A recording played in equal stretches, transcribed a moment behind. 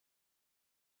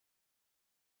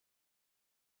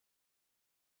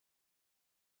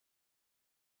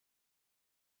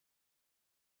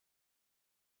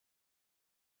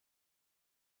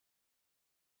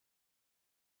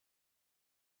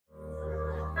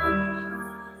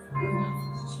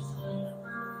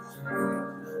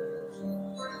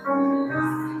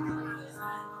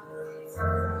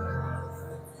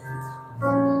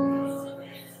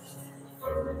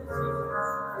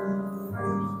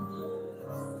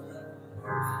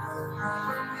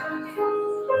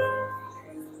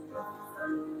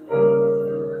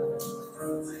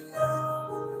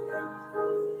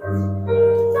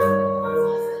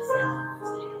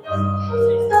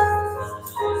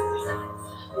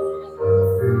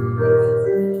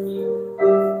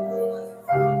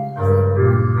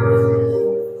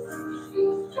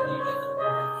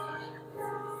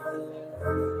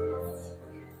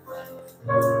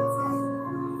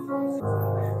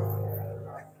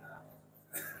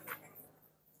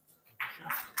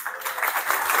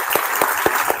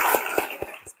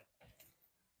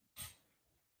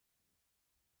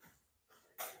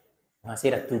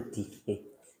Buonasera a tutti e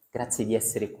grazie di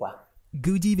essere qua.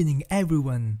 Good evening,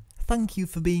 everyone. Thank you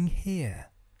for being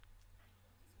here.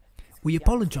 We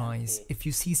apologize if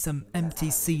you see some empty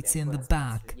seats in the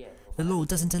back. The law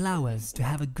doesn't allow us to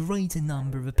have a greater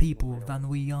number of people than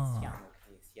we are.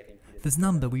 This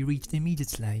number we reached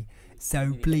immediately,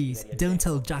 so please don't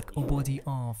tell Jack or Body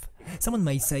off. Someone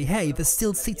may say, hey, there's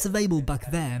still seats available back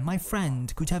there, my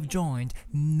friend could have joined.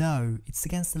 No, it's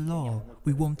against the law.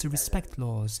 We want to respect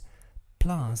laws.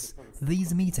 Plus,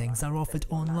 these meetings are offered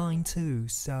online too,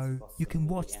 so you can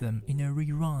watch them in a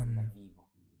rerun.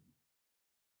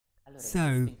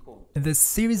 So, in this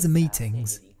series of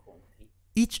meetings,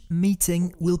 each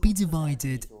meeting will be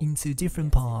divided into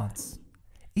different parts.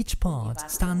 Each part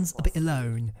stands a bit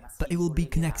alone, but it will be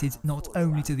connected not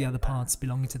only to the other parts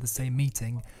belonging to the same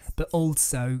meeting, but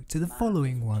also to the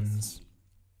following ones.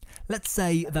 Let's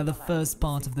say that the first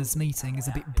part of this meeting is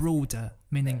a bit broader,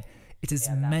 meaning it is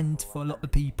meant for a lot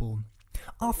of people.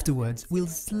 Afterwards, we'll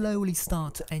slowly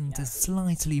start to enter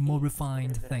slightly more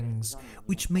refined things,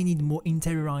 which may need more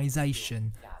interiorization,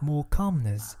 more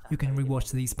calmness. You can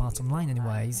rewatch these parts online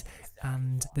anyways,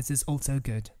 and this is also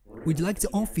good. We'd like to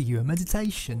offer you a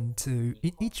meditation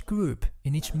in each group,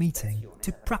 in each meeting,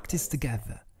 to practice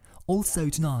together. Also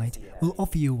tonight, we'll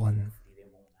offer you one.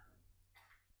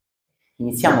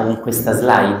 Iniziamo con questa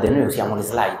slide, noi usiamo le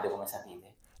slide come sapete.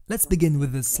 Let's begin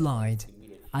with the slide.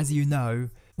 As you know,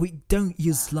 we don't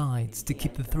use slides to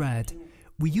keep the thread.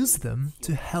 We use them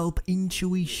to help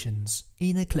intuitions,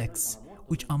 inner clicks,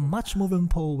 which are much more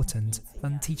important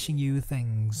than teaching you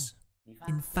things.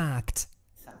 In fact,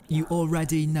 you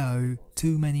already know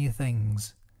too many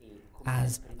things.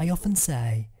 As I often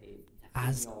say,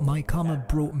 as my karma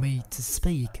brought me to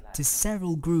speak to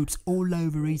several groups all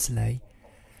over Italy,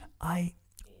 I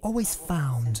always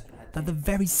found that the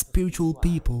very spiritual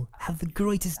people have the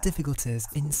greatest difficulties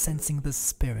in sensing the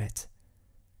spirit.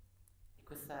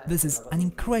 This is an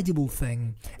incredible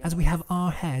thing, as we have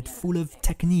our head full of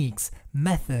techniques,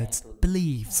 methods,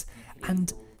 beliefs,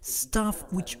 and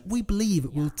stuff which we believe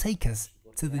will take us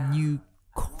to the new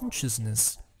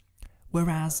consciousness,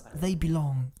 whereas they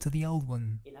belong to the old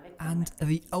one. And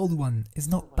the old one is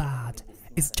not bad,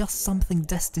 it's just something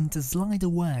destined to slide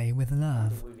away with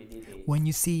love. When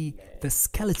you see the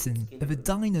skeleton of a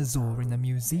dinosaur in a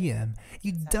museum,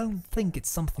 you don't think it's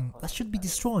something that should be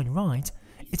destroyed, right?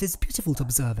 It is beautiful to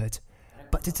observe it,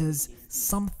 but it is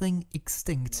something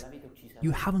extinct.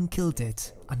 You haven't killed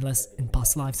it, unless in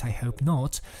past lives I hope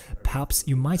not. Perhaps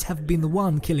you might have been the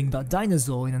one killing that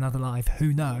dinosaur in another life,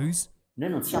 who knows? Noi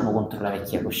non siamo contro la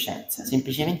vecchia coscienza,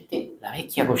 semplicemente la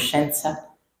vecchia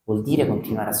coscienza vuol dire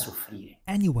continuare a soffrire.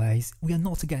 Anyways, we are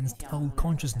not against old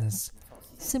consciousness.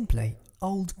 Simply,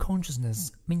 old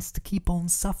consciousness means to keep on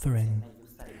suffering.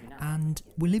 And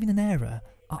we live in an era,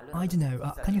 I don't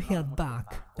know, can you hear at the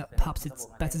back? Perhaps it's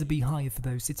better to be higher for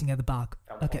those sitting at the back.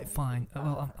 Okay, fine.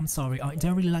 Well, I'm sorry, I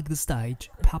don't really like the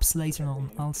stage. Perhaps later on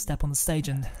I'll step on the stage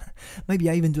and maybe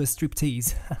I even do a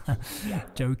striptease.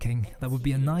 Joking, that would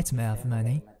be a nightmare for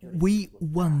many. We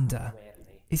wonder,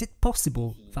 is it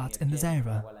possible that in this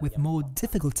era, with more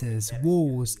difficulties,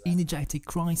 wars, energetic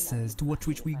crises towards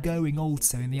which we're going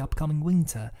also in the upcoming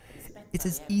winter, it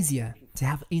is easier to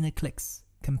have inner clicks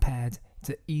compared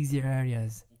to easier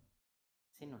areas?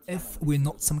 If we're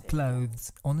not some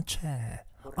clothes on a chair,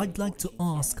 I'd like to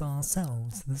ask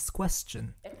ourselves this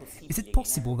question. Is it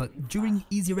possible that during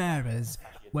easier eras,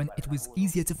 when it was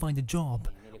easier to find a job,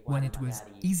 when it was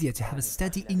easier to have a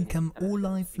steady income all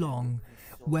life long,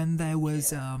 when there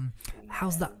was,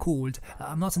 how's that called?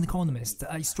 I'm not an economist,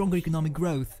 a stronger economic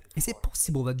growth, is it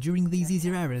possible that during these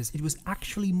easier eras it was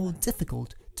actually more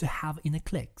difficult to have inner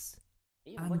clicks?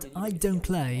 And I don't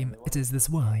claim it is this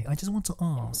way, I just want to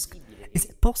ask, is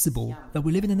it possible that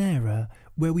we live in an era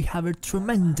where we have a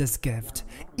tremendous gift,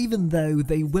 even though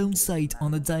they won't say it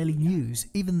on the daily news,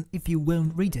 even if you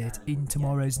won't read it in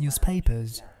tomorrow's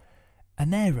newspapers?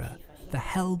 An era that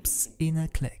helps inner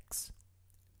clicks.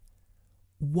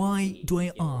 Why do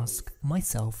I ask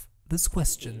myself this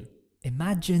question?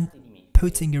 Imagine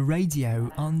putting a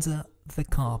radio under the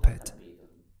carpet.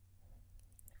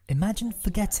 Imagine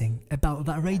forgetting about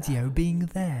that radio being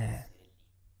there.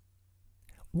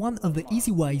 One of the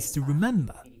easy ways to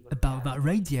remember about that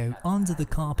radio under the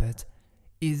carpet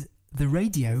is the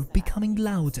radio becoming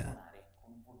louder.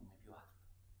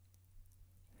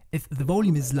 If the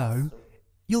volume is low,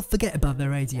 you'll forget about the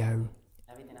radio.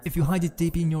 If you hide it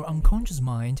deep in your unconscious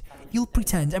mind, you'll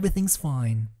pretend everything's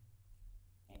fine.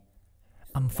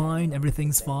 I'm fine,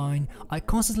 everything's fine. I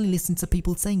constantly listen to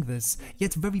people saying this,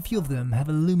 yet very few of them have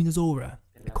a luminous aura,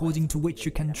 according to which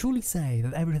you can truly say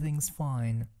that everything's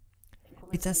fine.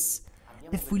 It's as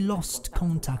if we lost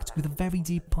contact with a very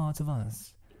deep part of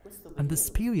us. And this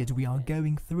period we are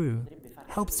going through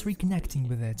helps reconnecting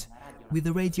with it, with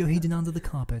the radio hidden under the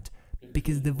carpet,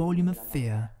 because the volume of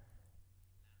fear,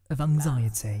 of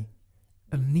anxiety,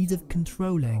 of need of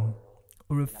controlling,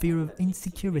 or of fear of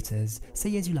insecurities,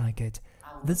 say as you like it,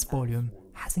 this volume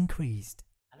has increased.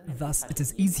 Thus, it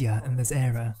is easier in this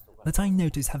era that I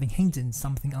notice having hidden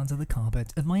something under the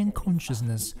carpet of my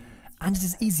unconsciousness, and it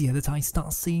is easier that I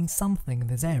start seeing something in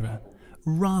this era,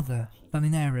 rather than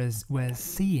in eras where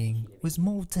seeing was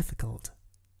more difficult.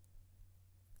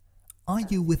 Are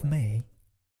you with me?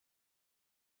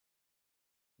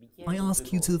 I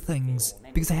ask you two things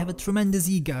because I have a tremendous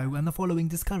ego and the following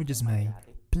discourages me.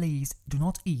 Please do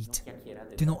not eat,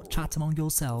 do not chat among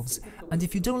yourselves, and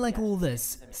if you don't like all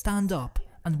this, stand up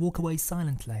and walk away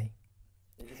silently.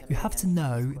 You have to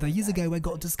know that years ago I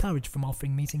got discouraged from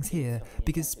offering meetings here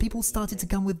because people started to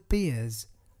come with beers,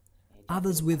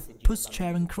 others with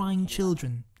pushchair and crying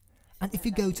children. And if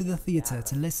you go to the theatre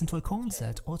to listen to a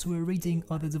concert or to a reading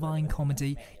of the Divine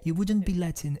Comedy, you wouldn't be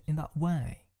let in that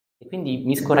way. E quindi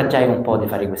mi scoraggiai un po' di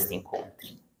fare questi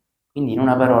incontri. Quindi in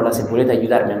una parola, se volete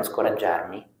aiutarmi a non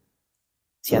scoraggiarmi,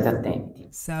 siate attenti.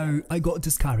 So I got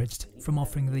discouraged from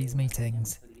offering these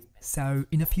meetings. So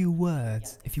in a few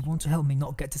words, if you want to help me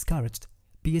not get discouraged,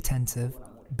 be attentive,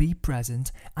 be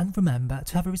present, and remember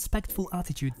to have a respectful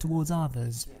attitude towards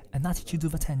others, an attitude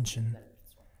of attention.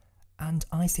 And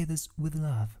I say this with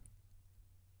love.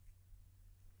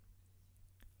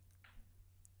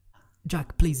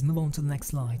 Jack, please move on to the next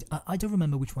slide. I don't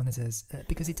remember which one it is,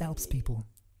 because it helps people.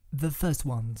 The first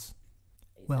ones.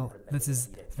 Well, this is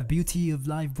the beauty of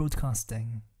live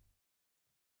broadcasting.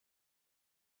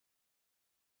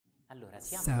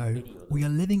 So, we are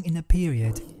living in a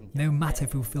period, no matter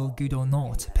if we feel good or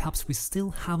not, perhaps we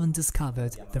still haven't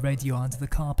discovered the radio under the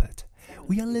carpet.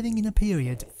 We are living in a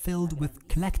period filled with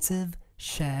collective,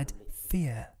 shared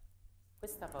fear.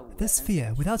 This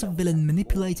fear, without a villain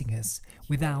manipulating us,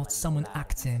 without someone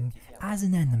acting as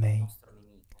an enemy.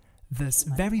 This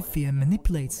very fear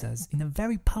manipulates us in a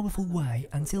very powerful way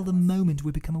until the moment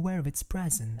we become aware of its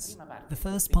presence. The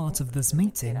first part of this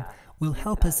meeting will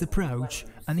help us approach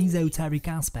an esoteric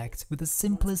aspect with the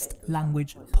simplest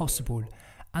language possible,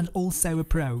 and also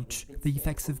approach the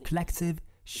effects of collective,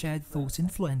 shared thought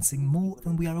influencing more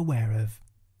than we are aware of.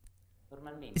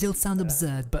 It'll sound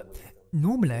absurd, but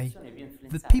normally,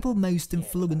 the people most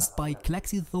influenced by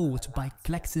collective thought, by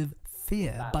collective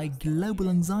fear, by global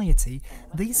anxiety,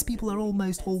 these people are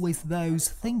almost always those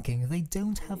thinking they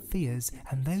don't have fears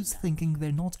and those thinking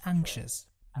they're not anxious.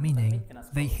 Meaning,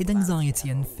 they hid anxiety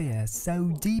and fear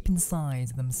so deep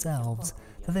inside themselves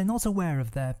that they're not aware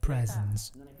of their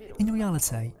presence. In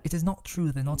reality, it is not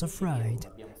true they're not afraid,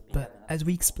 but as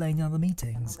we explained in other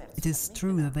meetings, it is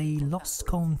true that they lost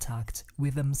contact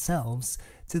with themselves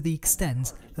to the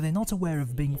extent that they're not aware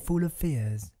of being full of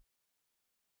fears.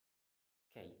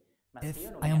 If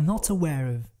I am not aware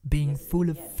of being full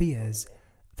of fears,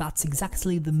 that's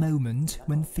exactly the moment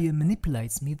when fear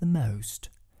manipulates me the most.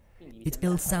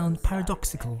 It'll sound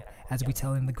paradoxical, as we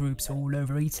tell in the groups all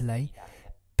over Italy.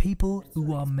 People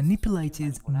who are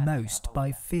manipulated most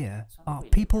by fear are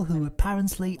people who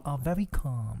apparently are very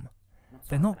calm.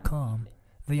 They're not calm.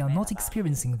 They are not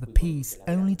experiencing the peace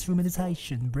only true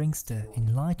meditation brings to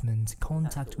enlightenment,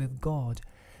 contact with God.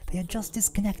 They are just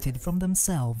disconnected from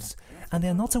themselves, and they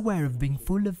are not aware of being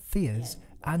full of fears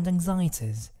and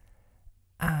anxieties.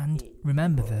 And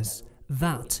remember this,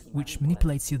 that which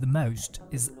manipulates you the most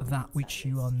is that which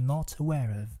you are not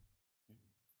aware of.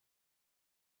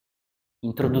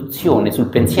 Introduzione sul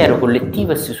pensiero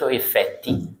collettivo e sui suoi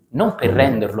effetti, non per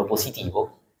renderlo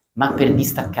positivo, ma per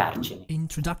distaccarcene.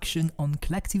 Introduction on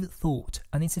collective thought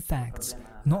and its effects,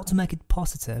 not to make it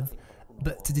positive,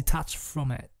 but to detach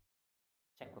from it.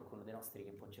 C'è qualcuno dei nostri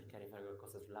che può cercare di fare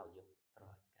qualcosa sull'audio? Però,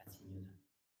 grazie mille.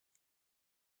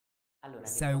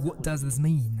 So what does this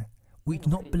mean? We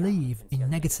do not believe in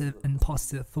negative and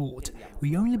positive thought.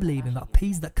 We only believe in that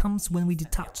peace that comes when we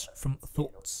detach from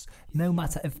thoughts, no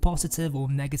matter if positive or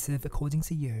negative according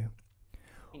to you.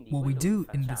 What we do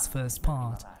in this first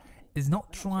part is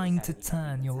not trying to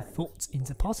turn your thoughts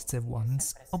into positive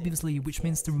ones, obviously, which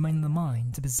means to remain in the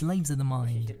mind, to be slaves of the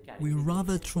mind. We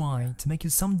rather try to make you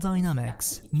some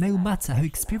dynamics, no matter who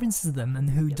experiences them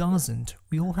and who doesn't.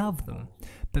 We all have them,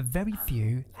 but very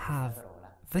few have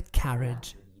the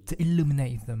courage to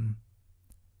illuminate them.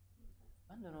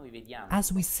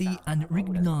 As we see and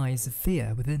recognize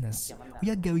fear within us, we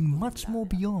are going much more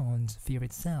beyond fear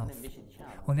itself.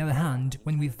 On the other hand,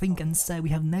 when we think and say we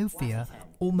have no fear,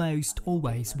 almost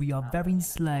always we are very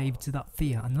enslaved to that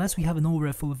fear, unless we have an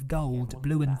aura full of gold,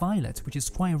 blue and violet, which is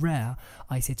quite rare.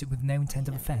 I say it with no intent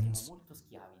of offence.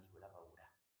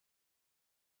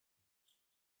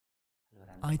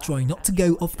 I try not to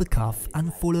go off the cuff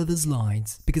and follow the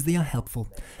slides, because they are helpful.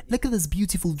 Look at this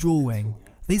beautiful drawing.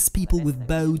 These people with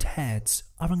bowed heads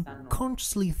are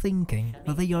unconsciously thinking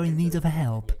that they are in need of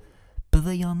help, but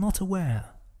they are not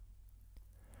aware.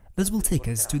 This will take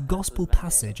us to a gospel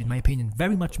passage, in my opinion,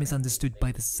 very much misunderstood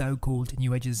by the so-called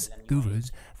New Age's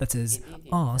gurus, that is,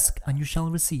 ask and you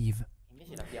shall receive.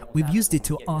 We've used it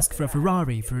to ask for a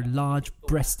Ferrari, for a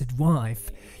large-breasted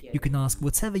wife. You can ask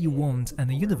whatever you want and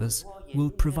the universe will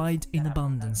provide in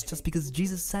abundance, just because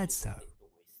Jesus said so.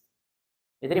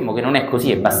 Vedremo che non è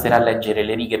così e basterà leggere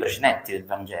le righe precedenti del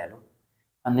Vangelo.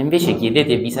 Quando invece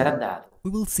chiedete e vi sarà dato.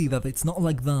 We will see that it's not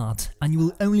like that, and you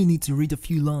will only need to read a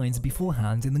few lines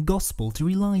beforehand in the Gospel to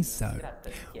realize so.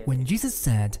 When Jesus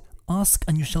said, "Ask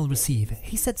and you shall receive,"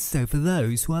 he said so for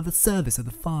those who are at the service of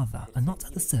the Father and not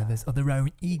at the service of their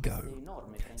own ego.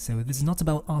 So this is not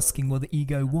about asking what the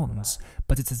ego wants,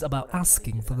 but it is about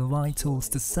asking for the right tools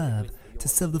to serve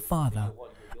the Father.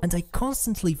 And I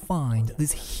constantly find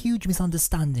this huge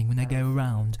misunderstanding when I go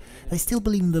around. They still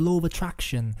believe in the law of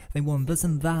attraction, they want this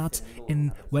and that,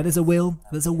 in where there's a will,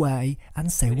 there's a way,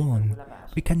 and so on.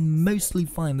 We can mostly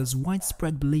find this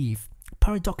widespread belief,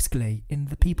 paradoxically, in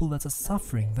the people that are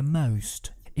suffering the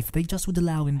most. If they just would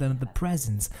allow in them the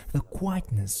presence, the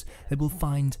quietness, they will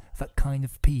find that kind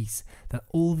of peace that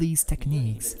all these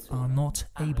techniques are not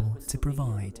able to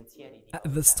provide.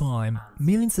 At this time,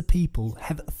 millions of people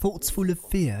have thoughts full of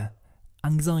fear,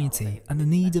 anxiety, and the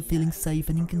need of feeling safe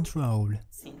and in control.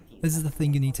 This is the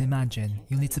thing you need to imagine.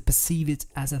 You need to perceive it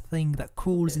as a thing that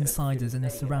crawls inside us and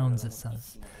surrounds us.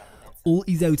 All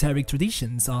esoteric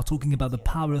traditions are talking about the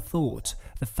power of thought,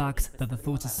 the fact that the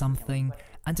thought is something,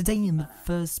 and today in the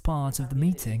first part of the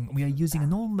meeting we are using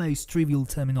an almost trivial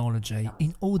terminology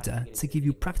in order to give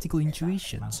you practical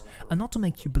intuitions and not to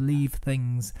make you believe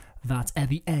things that at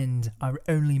the end are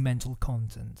only mental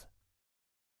content.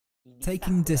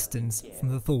 Taking distance from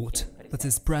the thought, that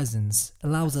is presence,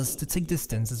 allows us to take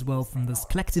distance as well from this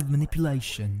collective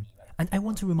manipulation. And I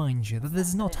want to remind you that this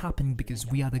is not happening because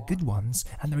we are the good ones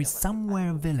and there is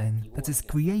somewhere a villain that is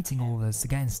creating all this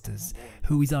against us,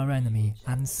 who is our enemy,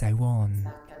 and so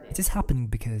on. It is happening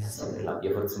because...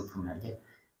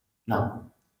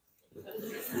 No.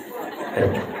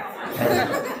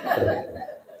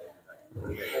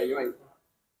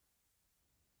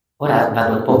 Ora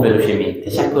vado un po'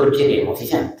 velocemente, ci accorgeremo, si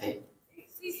sente?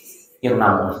 Io non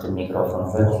amo molto il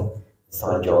microfono, però sto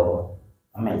al gioco,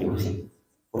 ma meglio così.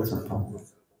 Forse un po'.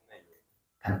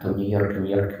 Canto New York, New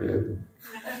York.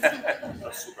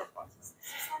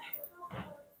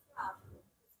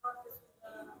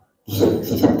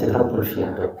 Si sente troppo il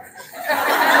fiato.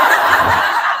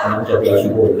 Ho mangiato la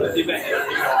cipolla.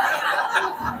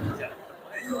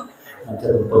 Ho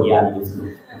mangiato un po' di aglio su.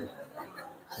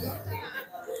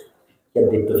 Chi ha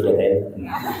detto fiatello?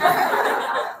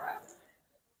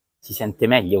 Si sente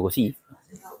meglio così?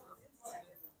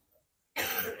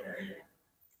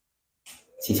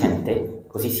 Si sente?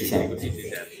 Così si sente?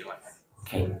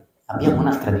 Ok, abbiamo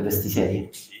un'altra di queste serie.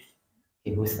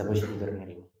 E questa poi ci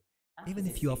ritorneremo. Even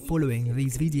if you are following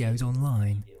these videos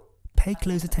online, pay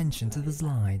close attention to the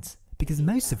slides, because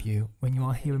most of you, when you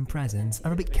are here in presence,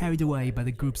 are a bit carried away by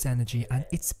the group's energy, and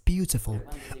it's beautiful.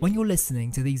 When you're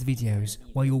listening to these videos,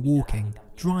 while you're walking,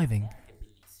 driving,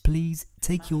 please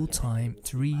take your time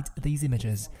to read these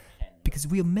images, because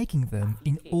we are making them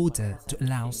in order to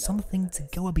allow something to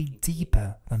go a bit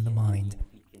deeper than the mind,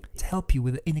 to help you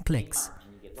with the inner clicks.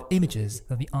 The images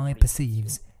that the eye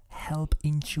perceives help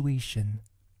intuition.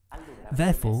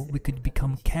 Therefore, we could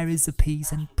become carriers of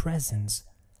peace and presence,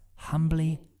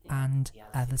 humbly and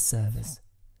at the service.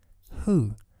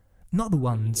 Who? Not the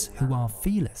ones who are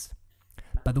fearless,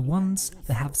 but the ones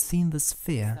that have seen this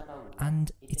fear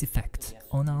and its effect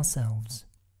on ourselves.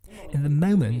 In the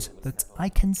moment that I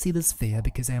can see this fear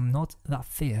because I am not that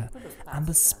fear, and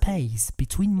the space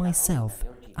between myself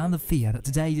and the fear that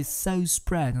today is so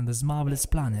spread on this marvelous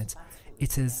planet,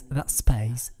 it is that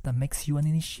space that makes you an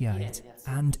initiate,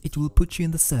 and it will put you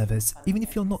in the service even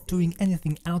if you're not doing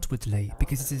anything outwardly,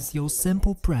 because it is your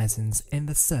simple presence in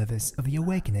the service of the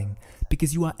awakening,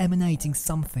 because you are emanating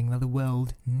something that the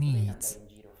world needs.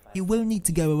 You won't need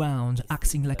to go around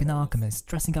acting like an alchemist,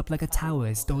 dressing up like a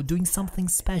Taoist, or doing something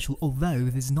special, although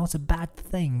this is not a bad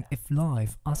thing if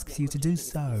life asks you to do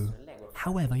so.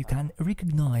 However, you can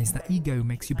recognize that ego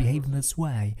makes you behave in this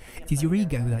way. It is your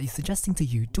ego that is suggesting to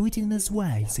you, do it in this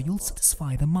way, so you'll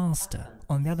satisfy the master.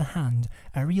 On the other hand,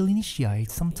 a real initiate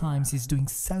sometimes is doing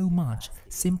so much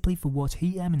simply for what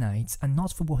he emanates and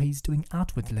not for what he is doing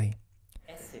outwardly.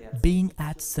 Being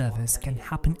at service can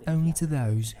happen only to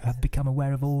those who have become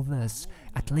aware of all this,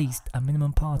 at least a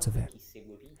minimum part of it.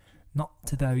 Not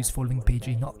to those following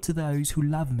PG, not to those who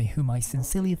love me, whom I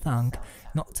sincerely thank,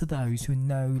 not to those who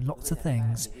know lots of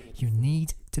things. You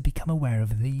need to become aware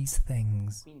of these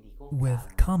things.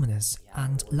 With calmness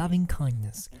and loving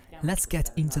kindness, let's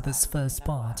get into this first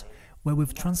part, where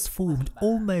we've transformed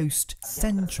almost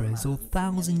centuries or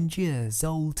 1,000 years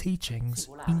old teachings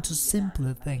into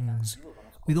simpler things.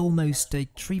 With almost a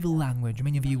trivial language,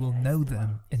 many of you will know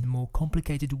them in more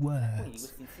complicated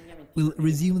words. We'll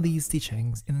resume these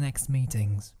teachings in the next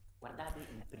meetings.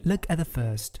 Look at the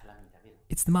first.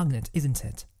 It's the magnet, isn't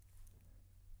it?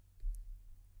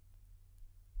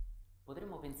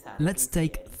 Let's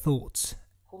take thoughts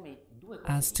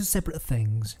as two separate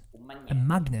things, a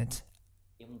magnet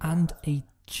and a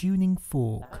tuning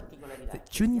fork. The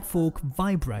tuning fork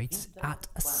vibrates at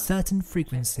a certain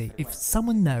frequency. If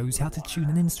someone knows how to tune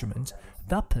an instrument,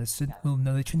 that person will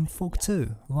know the tuning fork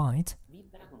too, right?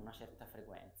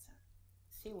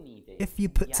 If you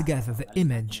put together the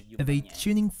image of a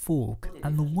tuning fork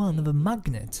and the one of a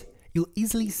magnet, you'll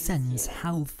easily sense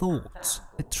how thoughts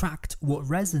attract what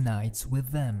resonates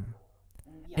with them.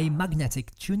 A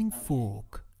magnetic tuning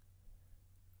fork.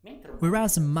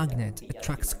 Whereas a magnet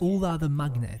attracts all the other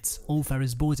magnets, all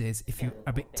various bodies, if you're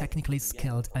a bit technically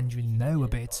skilled and you know a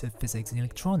bit of physics and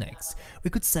electronics,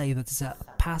 we could say that it's a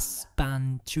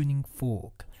pass-band tuning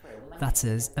fork. That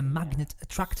is, a magnet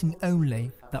attracting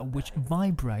only that which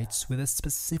vibrates with a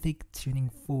specific tuning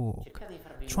fork.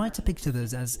 Try to picture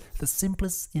this as the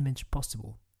simplest image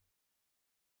possible.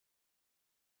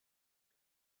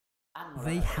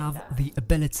 They have the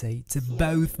ability to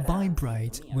both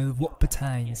vibrate with what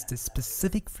pertains to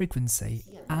specific frequency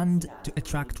and to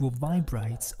attract what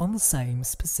vibrates on the same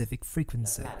specific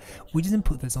frequency. We didn't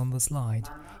put this on the slide,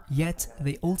 yet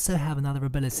they also have another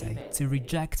ability to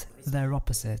reject their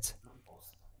opposite.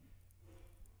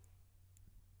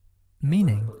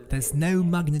 Meaning, there's no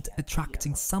magnet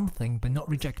attracting something but not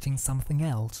rejecting something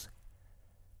else.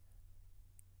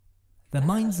 The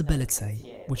mind's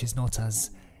ability, which is not us,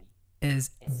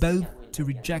 is both to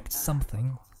reject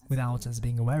something without us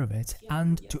being aware of it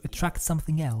and to attract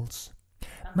something else.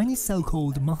 Many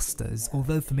so-called masters,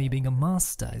 although for me being a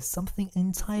master is something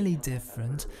entirely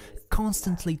different,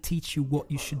 constantly teach you what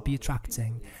you should be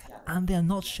attracting, and they are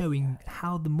not showing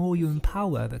how the more you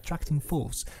empower the attracting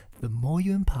force, the more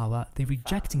you empower the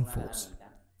rejecting force.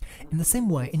 In the same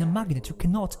way, in a magnet you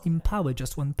cannot empower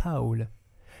just one pole.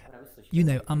 You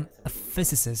know, I'm a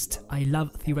physicist, I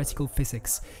love theoretical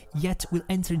physics, yet will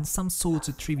enter in some sorts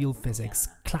of trivial physics,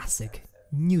 classic,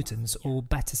 Newton's, or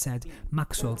better said,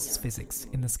 Maxwell's physics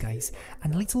in this case,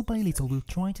 and little by little we'll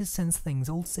try to sense things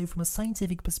also from a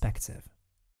scientific perspective.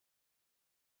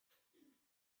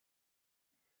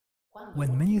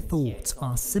 When many thoughts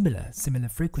are similar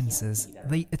frequencies,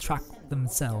 they attract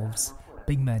themselves.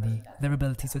 Being many, their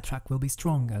ability to attract will be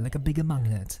stronger, like a bigger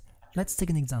magnet. Let's take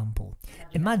an example.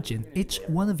 Imagine each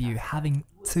one of you having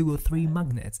 2 or 3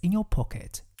 magnets in your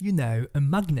pocket. You know, a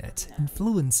magnet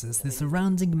influences the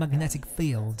surrounding magnetic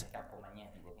field.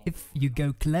 If you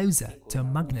go closer to a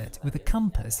magnet with a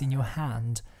compass in your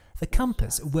hand, the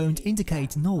compass won't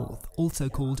indicate north, also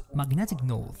called magnetic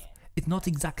north. It's not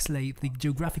exactly the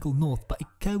geographical north, but it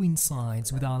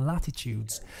coincides with our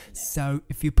latitudes. So,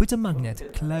 if you put a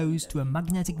magnet close to a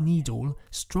magnetic needle,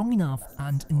 strong enough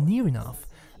and near enough,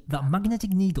 that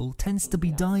magnetic needle tends to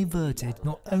be diverted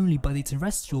not only by the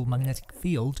terrestrial magnetic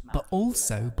field, but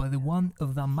also by the one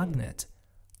of that magnet.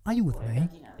 Are you with me?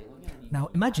 Now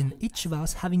imagine each of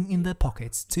us having in their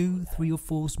pockets 2, 3 or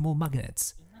 4 small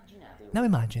magnets. Now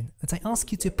imagine that I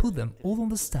ask you to put them all on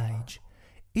the stage.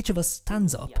 Each of us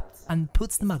stands up and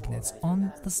puts the magnets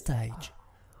on the stage.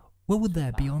 What would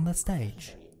there be on that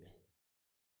stage?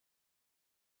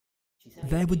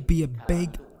 There would be a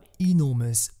big,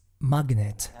 enormous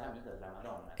magnet.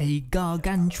 A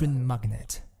gargantuan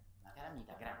magnet.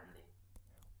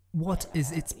 What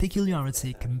is its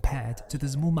peculiarity compared to the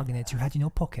small magnet you had in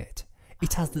your pocket?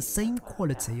 It has the same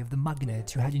quality of the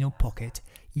magnet you had in your pocket,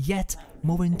 yet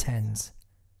more intense.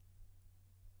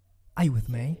 Are you with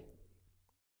me?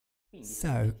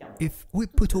 So, if we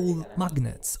put all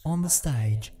magnets on the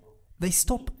stage, they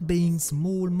stop being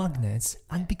small magnets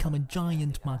and become a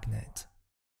giant magnet.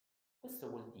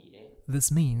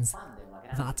 This means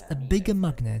that a bigger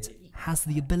magnet has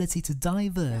the ability to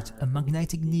divert a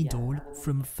magnetic needle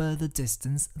from a further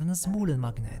distance than a smaller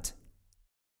magnet.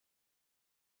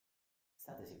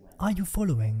 Are you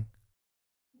following?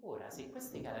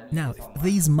 Now, if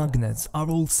these magnets are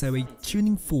also a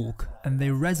tuning fork and they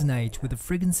resonate with the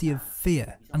frequency of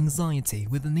fear, anxiety,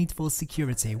 with the need for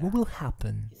security, what will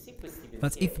happen?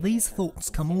 That if these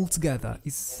thoughts come all together,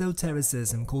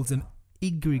 esotericism calls them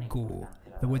egregore.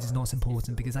 The word is not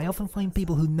important because I often find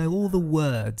people who know all the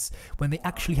words when they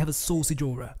actually have a sausage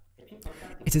aura.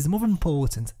 It is more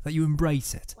important that you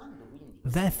embrace it.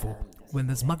 Therefore, when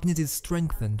this magnet is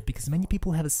strengthened, because many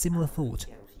people have a similar thought,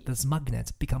 this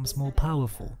magnet becomes more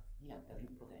powerful.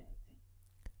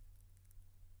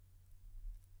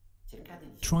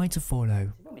 Try to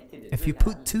follow. If you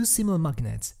put two similar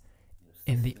magnets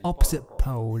in the opposite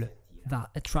pole that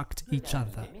attract each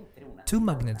other, two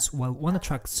magnets, while one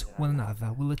attracts one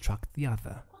another, will attract the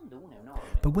other.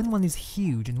 But when one is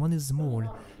huge and one is small,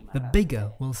 the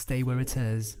bigger will stay where it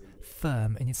is,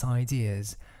 firm in its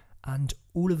ideas, and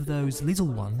all of those little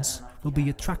ones will be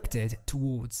attracted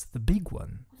towards the big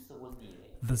one.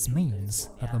 This means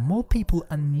that the more people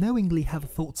unknowingly have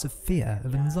thoughts of fear,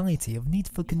 of anxiety, of need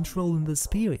for control in this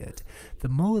period, the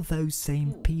more those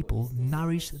same people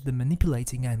nourish the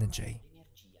manipulating energy.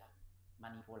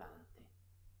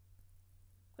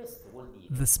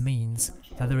 This means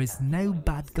that there is no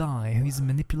bad guy who is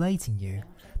manipulating you,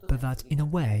 but that in a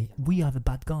way we are the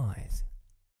bad guys.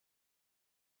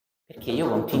 Perché io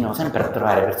continuo sempre a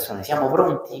trovare persone, siamo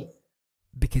pronti?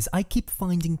 Because I keep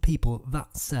finding people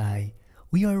that say,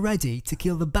 we are ready to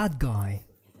kill the bad guy.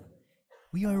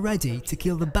 We are ready to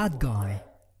kill the bad guy.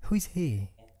 Who is he?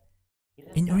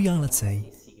 In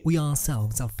reality, we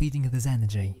ourselves are feeding this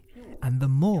energy, and the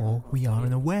more we are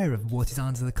unaware of what is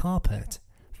under the carpet,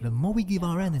 the more we give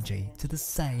our energy to the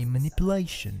same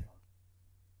manipulation.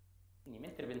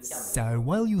 So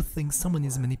while you think someone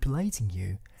is manipulating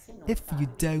you, if you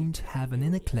don't have an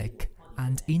inner click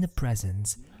and inner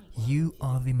presence, you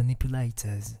are the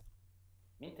manipulators.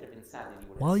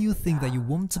 While you think that you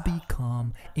want to be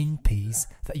calm, in peace,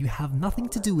 that you have nothing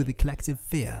to do with the collective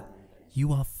fear,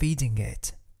 you are feeding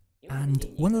it. And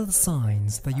one of the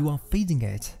signs that you are feeding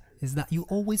it is that you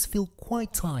always feel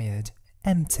quite tired,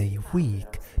 empty,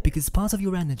 weak, because part of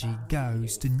your energy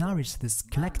goes to nourish this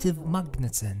collective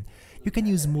magnetism. You can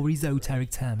use more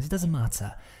esoteric terms, it doesn't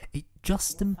matter. It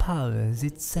just empowers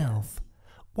itself.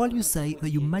 While you say that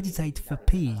you meditate for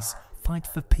peace, fight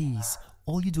for peace,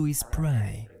 all you do is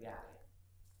pray.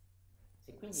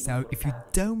 So if you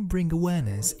don't bring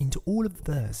awareness into all of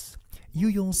this, you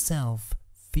yourself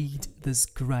feed this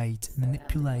great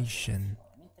manipulation.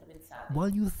 While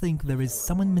you think there is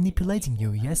someone manipulating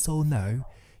you, yes or no,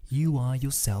 you are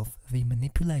yourself the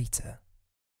manipulator.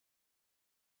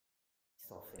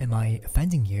 Am I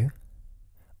offending you?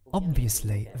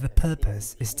 Obviously, the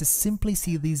purpose is to simply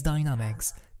see these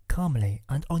dynamics calmly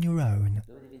and on your own.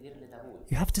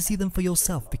 You have to see them for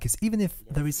yourself, because even if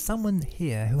there is someone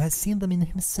here who has seen them in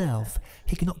himself,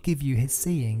 he cannot give you his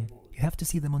seeing. You have to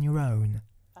see them on your own.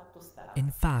 In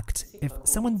fact, if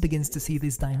someone begins to see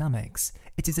these dynamics,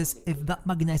 it is as if that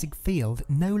magnetic field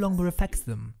no longer affects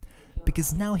them,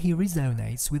 because now he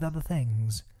resonates with other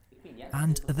things.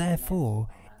 And therefore,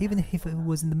 even if he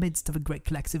was in the midst of a great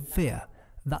collective fear,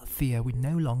 that fear would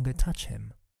no longer touch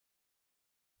him.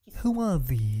 Who are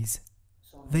these?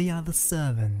 They are the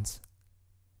servants.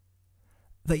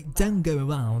 They don't go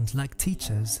around like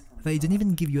teachers. They don't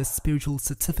even give you a spiritual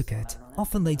certificate.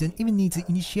 Often they don't even need to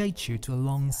initiate you to a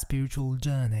long spiritual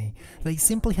journey. They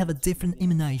simply have a different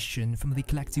emanation from the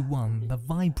collective one that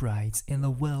vibrates in the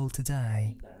world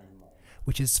today,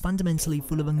 which is fundamentally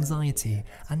full of anxiety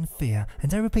and fear,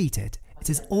 and I repeat it, it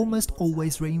is almost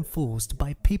always reinforced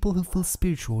by people who feel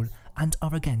spiritual and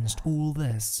are against all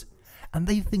this. And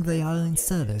they think they are in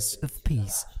service of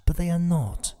peace, but they are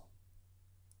not.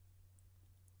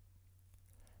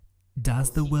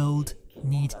 Does the world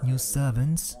need new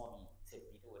servants?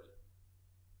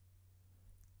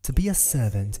 To be a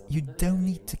servant, you don't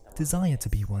need to desire to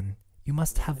be one. You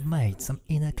must have made some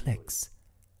inner clicks.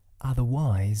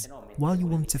 Otherwise, while you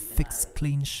want to fix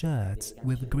clean shirts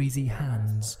with greasy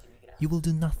hands, you will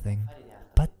do nothing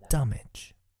but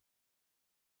damage.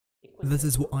 This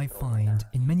is what I find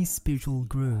in many spiritual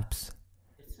groups.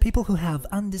 People who have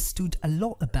understood a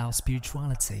lot about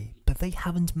spirituality, but they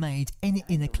haven't made any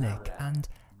inner click, and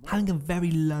having a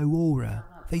very low aura,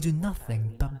 they do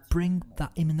nothing but bring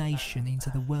that emanation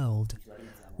into the world.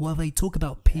 While they talk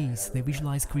about peace, they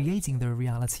visualize creating their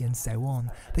reality and so on,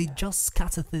 they just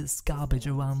scatter this garbage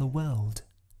around the world.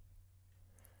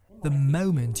 The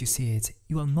moment you see it,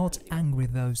 you are not angry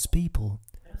with those people.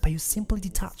 but you simply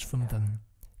detach from them,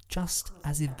 just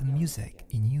as if the music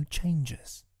in you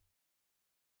changes.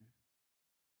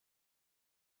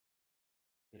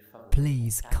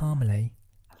 Please, calmly,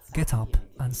 get up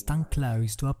and stand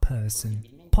close to a person,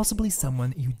 possibly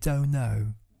someone you don't know.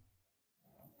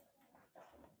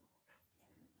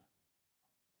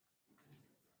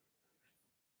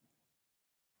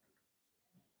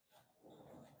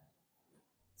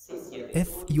 If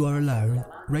you are alone,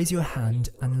 raise your hand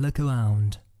and look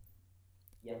around.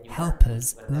 Help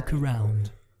us look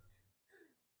around.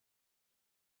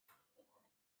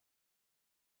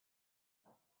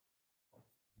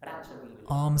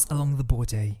 Arms along the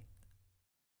body.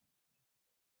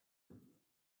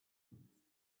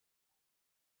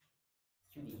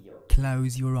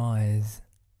 Close your eyes.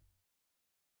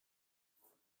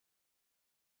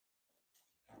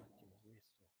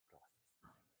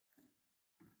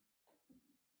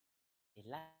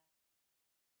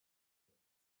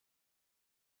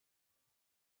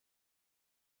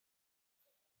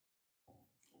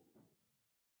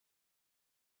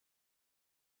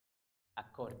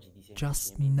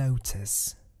 Just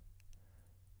notice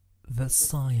the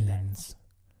silence,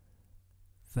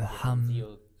 the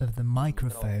hum of the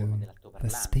microphone, the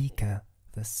speaker,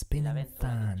 the spinning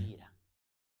fan.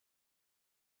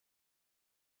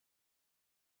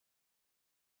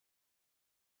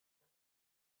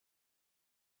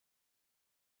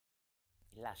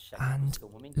 And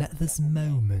let this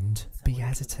moment be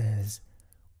as it is,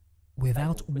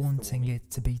 without wanting it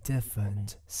to be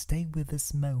different. Stay with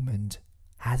this moment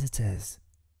as it is.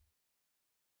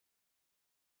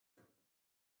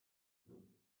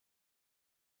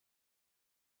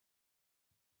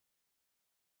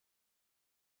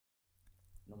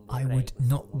 I would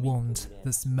not want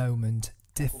this moment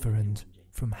different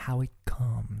from how it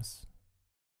comes.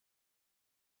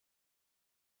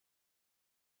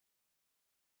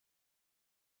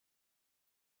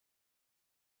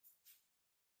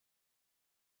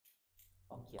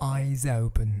 Eyes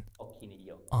open,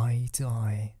 eye to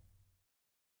eye.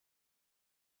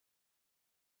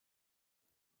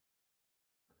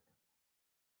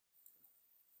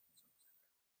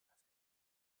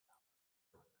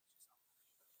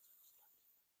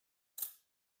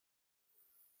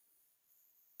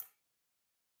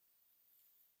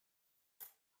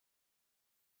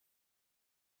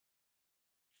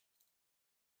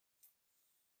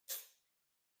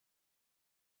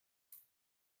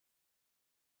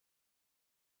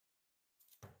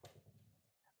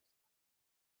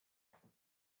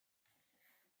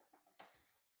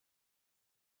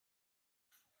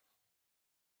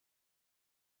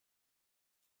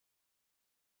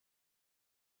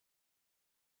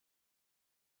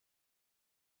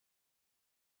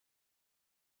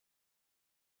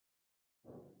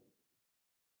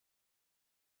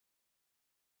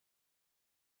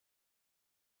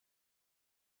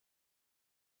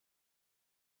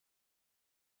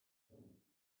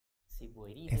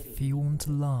 If you want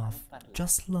to laugh,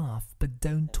 just laugh, but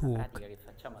don't talk.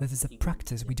 This is a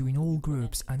practice we do in all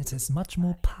groups, and it is much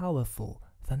more powerful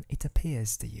than it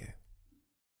appears to you.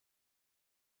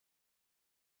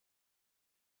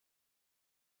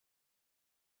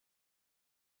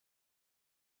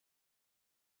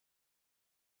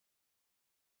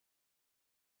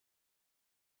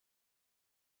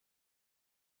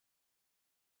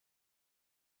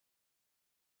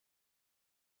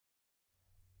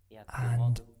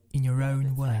 And in your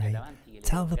own way,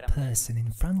 tell the person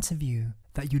in front of you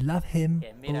that you love him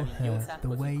or her the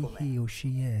way he or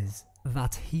she is,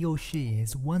 that he or she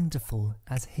is wonderful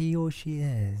as he or she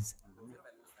is.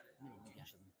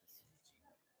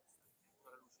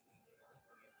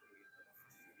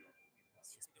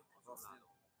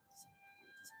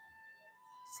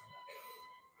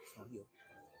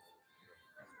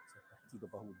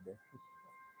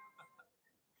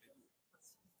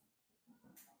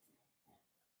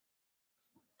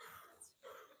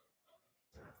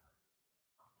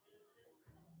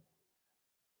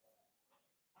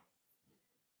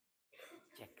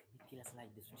 Jack, metti la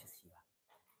slide successiva.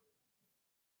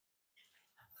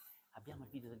 Abbiamo il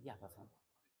video del diapason?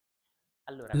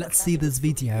 Let's see this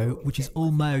video, which is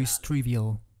almost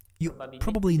trivial. You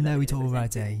probably know it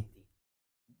already.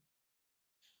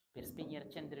 Per spegnere e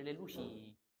accendere le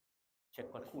luci c'è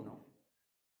qualcuno?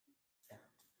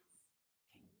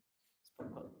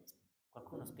 Ok.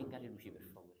 Qualcuno spenga le luci per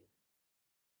favore.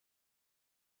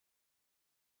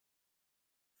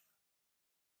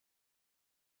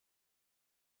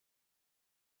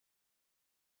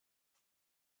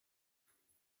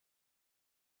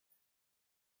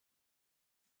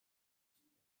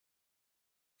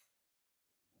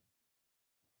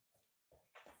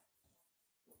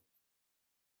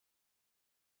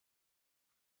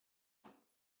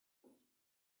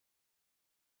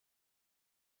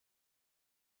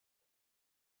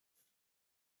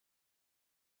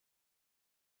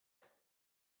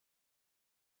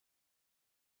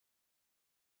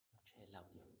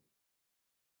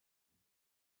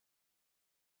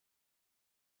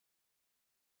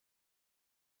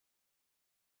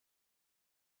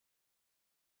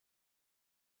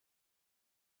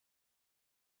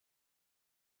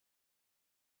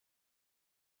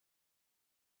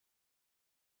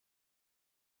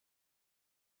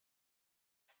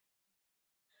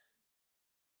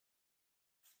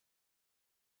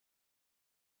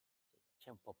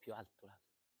 un po' più alto là.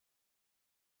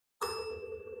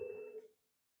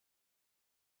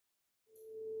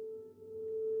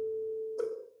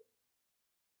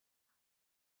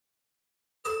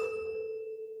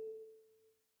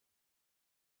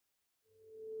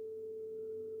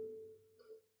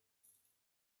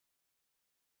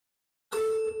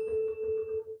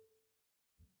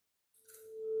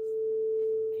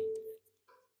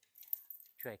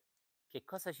 Cioè, che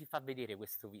cosa ci fa vedere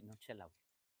questo video? Non c'è l'audio.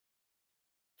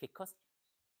 Che cosa?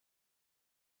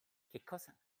 Che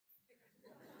cosa?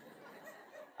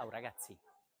 Oh, ragazzi,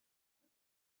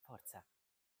 forza.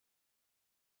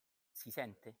 Si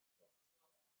sente?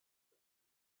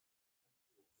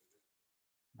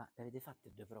 Ma avete fatto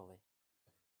 2 prove?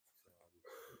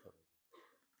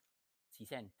 Si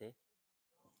sente?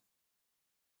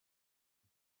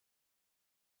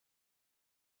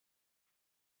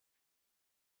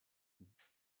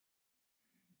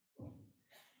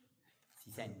 Si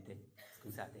sente?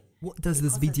 Scusate. What does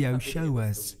this video show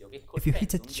us? If you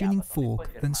hit a tuning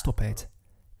fork, then stop it.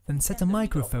 Then set a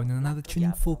microphone and another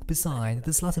tuning fork beside,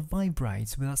 this latter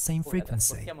vibrates with that same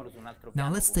frequency. Now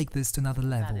let's take this to another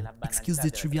level. Excuse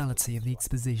the triviality of the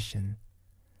exposition.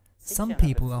 Some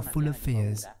people are full of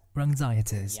fears or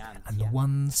anxieties, and the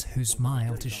ones who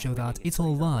smile to show that it's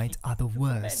alright are the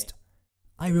worst.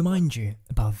 I remind you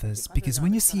about this because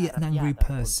when you see an angry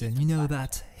person, you know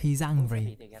that he's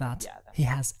angry, that he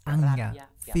has anger,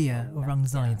 fear or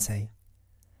anxiety.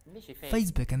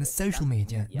 Facebook and the social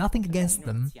media, nothing against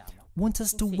them, want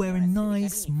us to wear a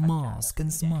nice mask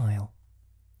and smile.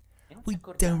 We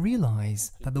don't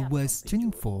realize that the worst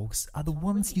tuning forks are the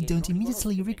ones you don't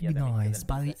immediately recognize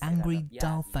by the angry,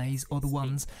 dull face or the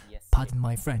ones, pardon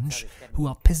my French, who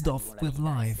are pissed off with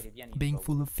life, being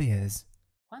full of fears.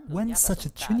 When such a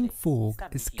tuning fork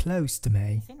is close to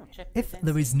me, if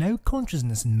there is no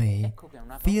consciousness in me,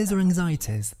 fears or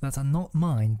anxieties that are not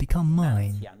mine become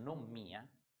mine.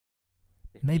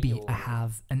 Maybe I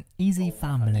have an easy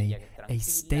family, a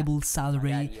stable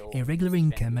salary, a regular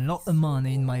income, a lot of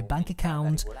money in my bank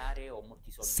account,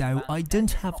 so I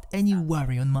don't have any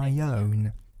worry on my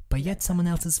own. But yet someone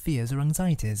else's fears or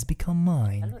anxieties become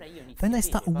mine. Then I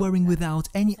start worrying without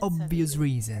any obvious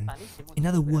reason. In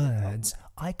other words,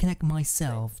 I connect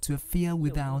myself to a fear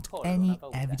without any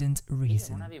evident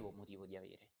reason.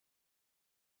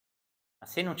 Ma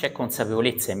se non c'è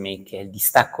consapevolezza in me, che è il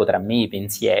distacco tra me e i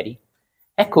pensieri,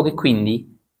 ecco che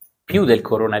quindi, più del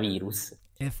coronavirus,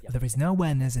 If there is no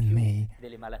awareness in me,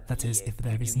 that is, if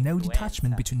there is no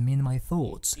detachment between me and my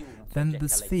thoughts, then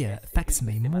this fear affects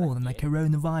me more than a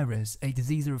coronavirus, a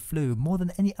disease or a flu, more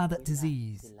than any other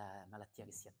disease. della malattia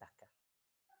che si attacca.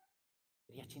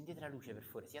 Riaccendete la luce per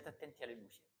favore, siate attenti alle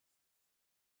luci.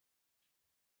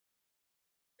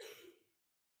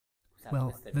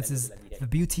 Well, this is the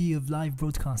beauty of live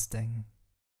broadcasting.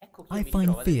 I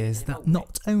find fears that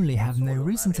not only have no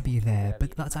reason to be there,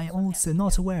 but that I am also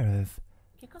not aware of.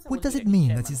 What does it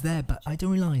mean that it's there but I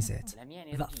don't realize it?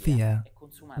 That fear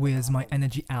wears my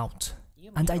energy out,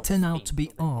 and I turn out to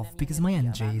be off because my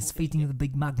energy is feeding the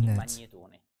big magnet.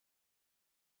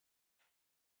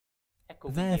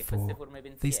 Therefore,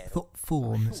 these thought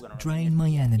forms drain my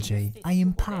energy. I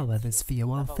empower this fear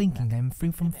while thinking I am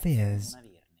free from fears.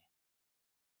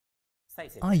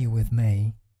 Are you with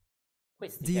me?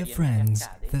 Dear friends,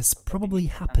 this probably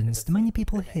happens to many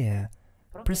people here,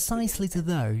 precisely to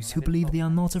those who believe they are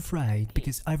not afraid,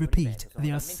 because, I repeat, they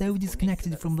are so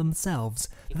disconnected from themselves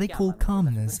that they call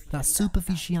calmness that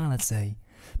superficiality.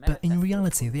 But in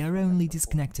reality they are only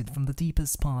disconnected from the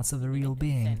deepest parts of the real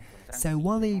being. So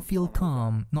while they feel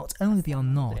calm, not only they are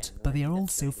not, but they are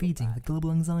also feeding the global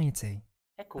anxiety.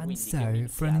 And so,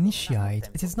 for an initiate,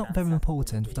 it is not very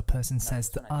important what a person says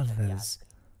to others.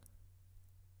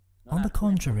 On the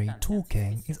contrary,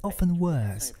 talking is often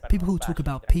worse. People who talk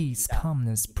about peace,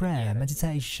 calmness, prayer,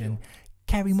 meditation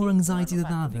carry more anxiety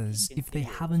than others if they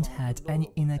haven't had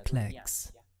any inner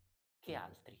clicks.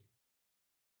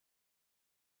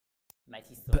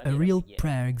 But a real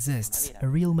prayer exists, a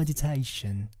real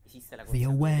meditation, the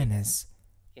awareness,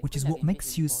 which is what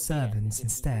makes you servants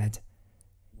instead.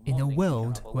 In a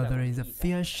world where there is a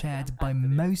fear shared by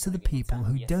most of the people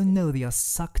who don't know they are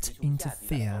sucked into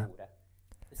fear,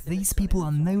 these people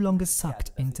are no longer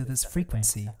sucked into this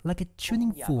frequency, like a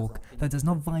tuning fork that does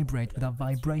not vibrate without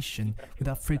vibration,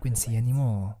 without frequency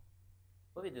anymore.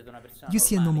 You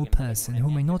see a normal person who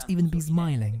may not even be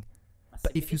smiling,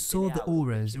 but if you saw the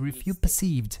auras or if you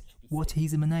perceived what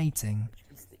he's emanating,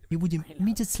 you would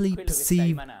immediately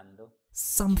perceive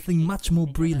something much more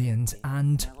brilliant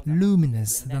and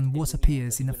luminous than what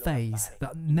appears in a face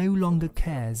that no longer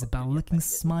cares about looking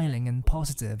smiling and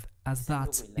positive as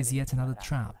that is yet another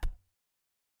trap.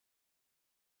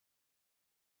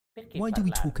 Why do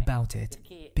we talk about it?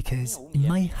 Because, in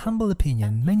my humble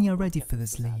opinion, many are ready for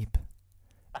this leap.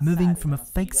 Moving from a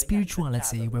fake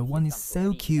spirituality where one is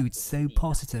so cute, so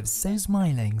positive, so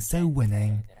smiling, so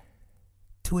winning,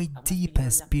 to a deeper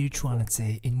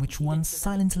spirituality in which one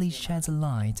silently sheds a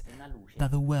light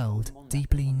that the world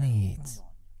deeply needs.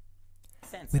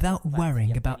 Without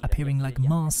worrying about appearing like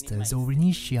masters or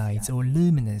initiates or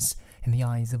luminous in the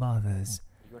eyes of others.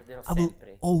 I will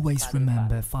always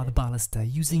remember Father Ballister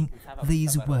using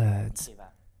these words: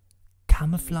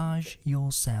 camouflage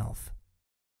yourself.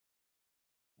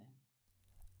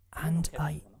 And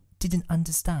I didn't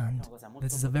understand.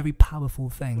 This is a very powerful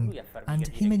thing, and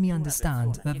he made me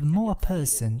understand that the more a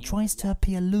person tries to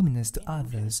appear luminous to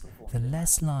others, the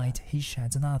less light he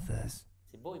sheds on others.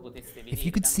 If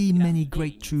you could see many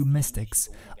great true mystics,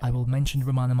 I will mention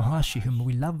Ramana Maharshi, whom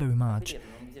we love very much,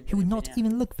 he would not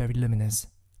even look very luminous.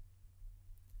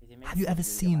 Have you ever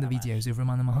seen the videos of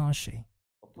Ramana Maharshi?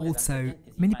 Also,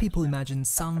 many people imagine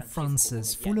Saint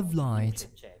Francis full of light.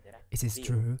 It is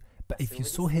true, but if you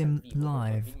saw him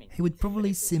live, he would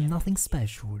probably seem nothing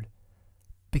special.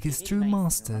 Because true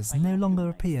masters no longer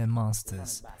appear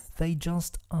masters, they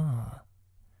just are.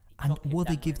 And what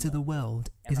they give to the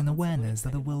world is an awareness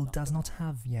that the world does not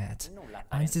have yet,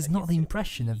 and it is not the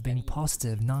impression of being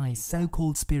positive, nice,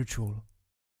 so-called spiritual.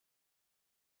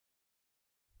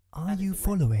 Are you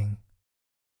following?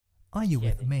 Are you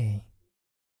with me?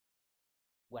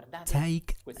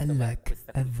 Take a look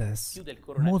at this.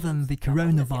 More than the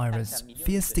coronavirus,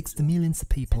 fear sticks to millions of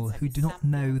people who do not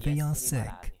know they are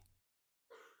sick.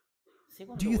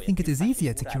 Do you think it is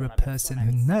easier to cure a person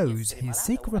who knows he is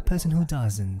sick or a person who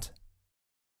doesn't?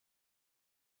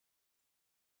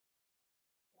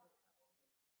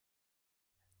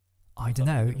 I don't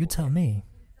know, you tell me.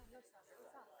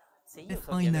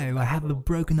 If I know I have a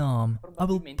broken arm, I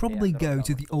will probably go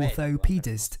to the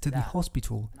orthopedist, to the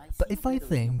hospital. But if I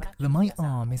think that my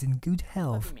arm is in good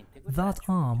health, that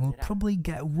arm will probably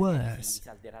get worse.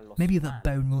 Maybe that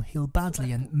bone will heal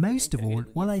badly, and most of all,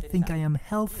 while I think I am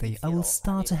healthy, I will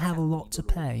start to have a lot of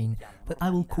pain that I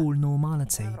will call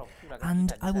normality,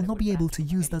 and I will not be able to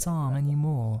use that arm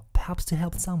anymore, perhaps to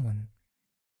help someone.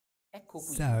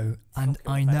 So, and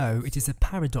I know it is a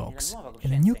paradox,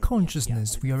 in a new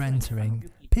consciousness we are entering,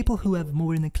 people who have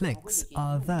more inner clicks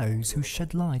are those who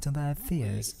shed light on their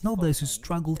fears, not those who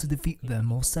struggle to defeat them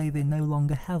or say they no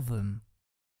longer have them.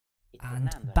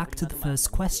 And back to the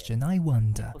first question, I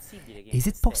wonder, is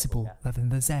it possible that in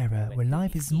this era where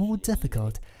life is more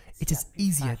difficult, it is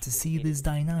easier to see these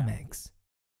dynamics?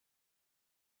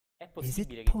 Is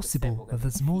it possible that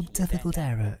this more difficult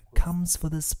era comes for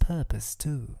this purpose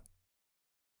too?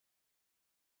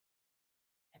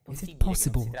 Is it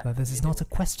possible that this is not a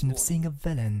question of seeing a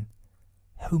villain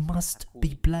who must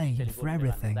be blamed for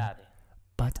everything,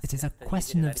 but it is a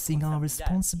question of seeing our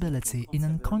responsibility in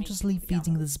unconsciously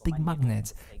feeding this big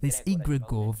magnet, this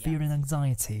egregore, fear and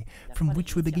anxiety, from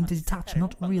which we begin to detach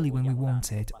not really when we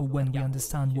want it, or when we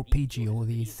understand what PG or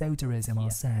the esoterism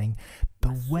are saying,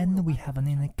 but when we have an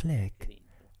inner click,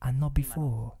 and not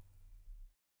before.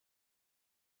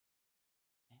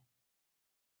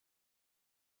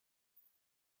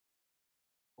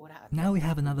 Now we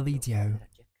have another video.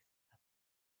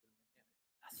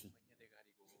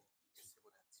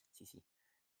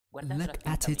 Look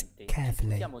at it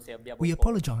carefully. We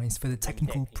apologize for the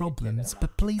technical problems,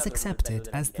 but please accept it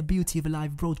as the beauty of a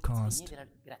live broadcast.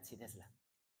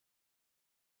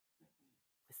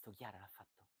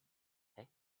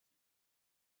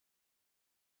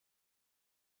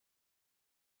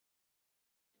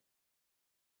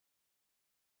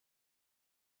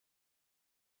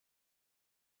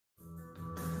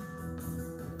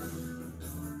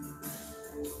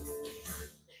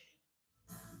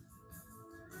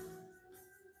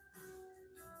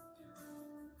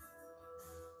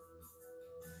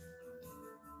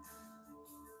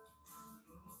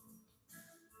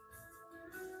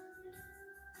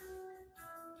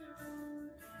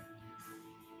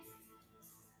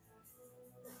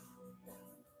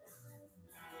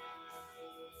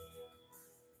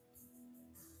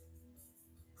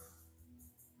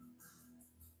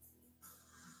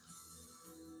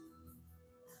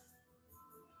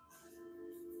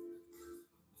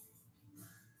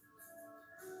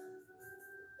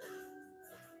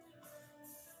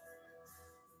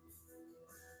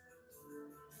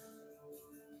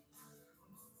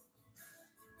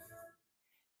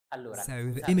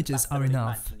 So the images are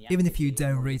enough, even if you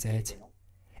don't read it.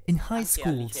 In high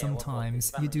school,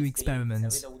 sometimes you do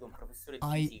experiments.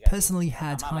 I personally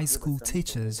had high school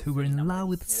teachers who were in love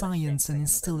with science and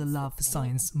instilled a love for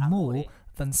science more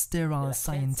than sterile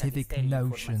scientific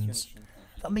notions.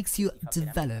 That makes you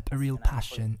develop a real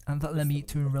passion, and that led me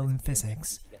to enroll in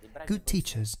physics. Good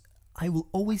teachers I will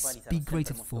always be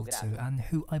grateful to, and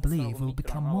who I believe will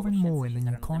become more and more in the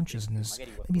new consciousness.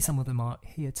 Maybe some of them are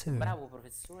here too.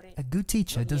 A good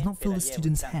teacher does not fill the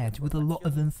student's head with a lot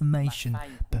of information,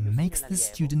 but makes the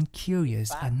student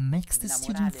curious and makes the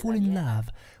student fall in love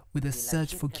with the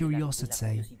search for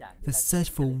curiosity, the search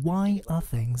for why are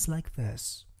things like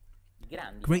this.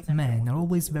 Great men are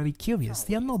always very curious.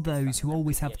 They are not those who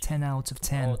always have 10 out of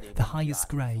 10, the highest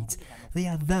grades. They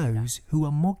are those who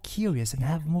are more curious and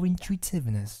have more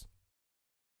intuitiveness.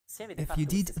 If you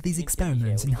did these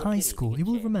experiments in high school, you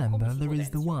will remember there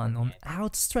is the one on how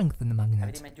to strengthen the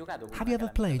magnet. Have you ever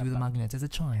played with a magnet as a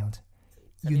child?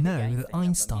 You know that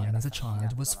Einstein, as a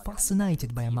child, was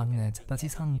fascinated by a magnet that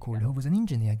his uncle, who was an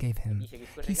engineer, gave him.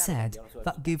 He said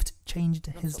that gift changed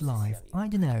his life. I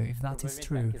don't know if that is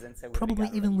true. Probably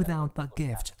even without that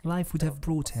gift, life would have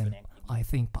brought him. I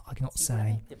think, but I cannot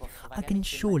say. I can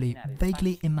surely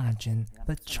vaguely imagine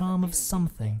the charm of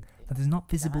something that is not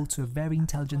visible to a very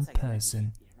intelligent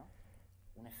person.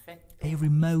 A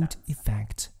remote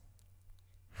effect.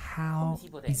 How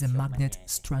is a magnet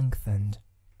strengthened?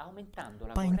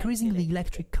 By increasing the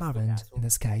electric current, in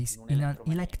this case, in an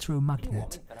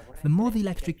electromagnet. The more the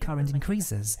electric current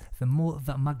increases, the more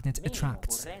that magnet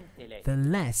attracts. The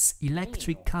less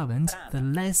electric current, the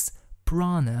less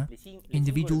prana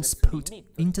individuals put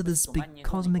into this big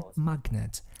cosmic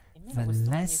magnet, the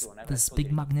less this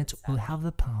big magnet will have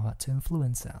the power to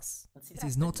influence us. It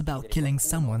is not about killing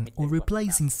someone or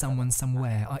replacing someone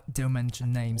somewhere, I don't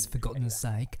mention names for goodness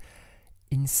sake.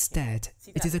 Instead,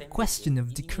 it is a question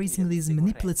of decreasing these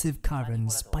manipulative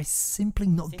currents by simply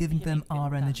not giving them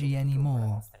our energy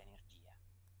anymore.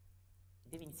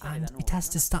 And it has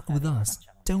to start with us.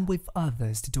 Don't wait for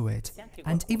others to do it.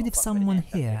 And even if someone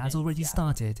here has already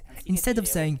started, instead of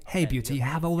saying, "Hey beauty, you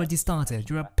have already started,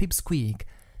 you're a pipsqueak,"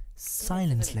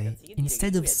 silently,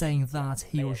 instead of saying that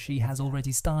he or she has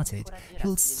already started,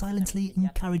 he'll silently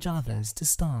encourage others to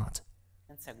start.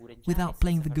 Without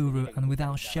playing the guru and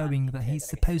without showing that he's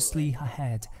supposedly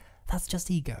ahead. That's just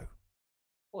ego.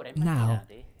 Now,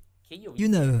 you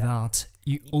know that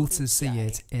you also see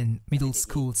it in middle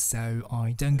school, so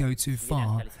I don't go too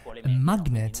far. A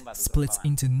magnet splits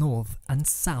into north and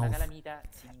south.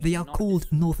 They are called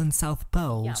north and south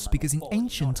poles because in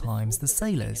ancient times the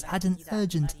sailors had an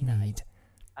urgent need.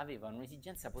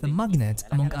 The magnet,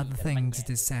 among other things, it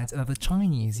is said that the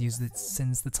Chinese used it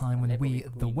since the time when we,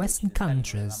 the Western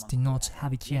countries, did not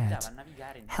have it yet,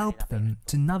 helped them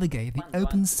to navigate the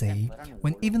open sea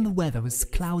when even the weather was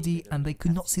cloudy and they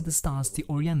could not see the stars to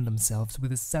orient themselves with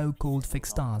the so-called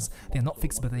fixed stars. They are not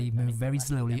fixed, but they move very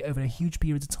slowly over a huge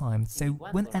period of time, so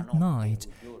when at night,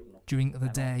 during the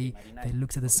day, they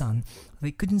looked at the sun.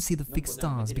 They couldn't see the fixed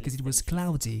stars because it was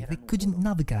cloudy. They couldn't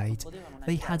navigate.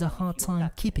 They had a hard time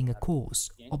keeping a course.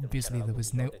 Obviously, there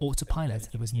was no autopilot.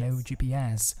 There was no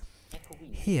GPS.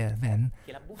 Here, then,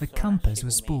 the compass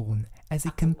was born as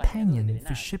a companion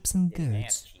for ships and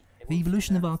goods. The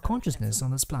evolution of our consciousness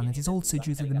on this planet is also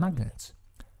due to the magnet.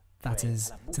 That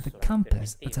is, to the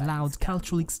compass that allowed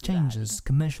cultural exchanges,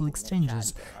 commercial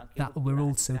exchanges, that were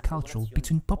also cultural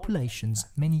between populations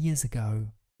many years ago.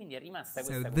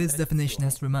 So this definition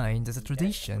has remained as a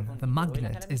tradition. The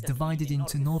magnet is divided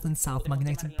into north and south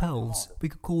magnetic poles. We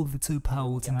could call the two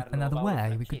poles in another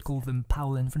way. We could call them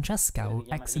Paul and Francesco,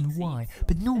 X and Y.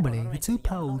 But normally the two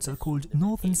poles are called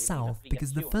north and south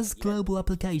because the first global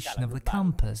application of the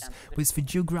compass was for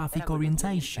geographic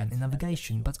orientation and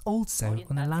navigation, but also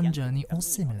on a land journey or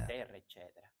similar.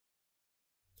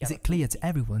 Is it clear to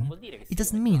everyone? It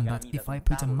doesn't mean that if I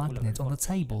put a magnet on the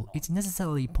table, it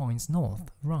necessarily points north,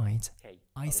 right?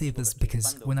 I say this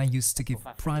because when I used to give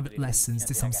private lessons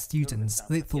to some students,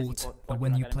 they thought that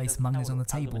when you place magnets on the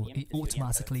table, it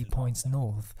automatically points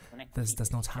north. This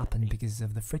does not happen because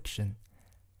of the friction.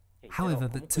 However,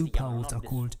 the two poles are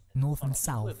called north and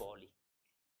south.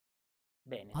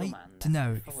 I don't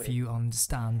know if you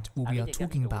understand what we are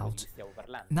talking about.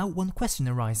 Now one question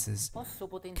arises.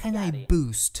 Can I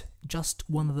boost just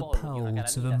one of the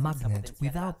poles of a magnet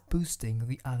without boosting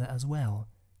the other as well?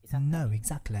 No,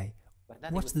 exactly.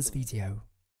 Watch this video.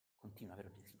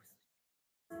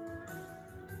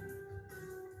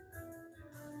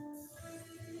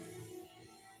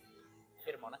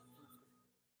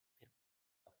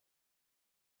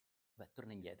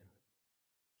 Torna indietro.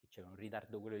 C'è un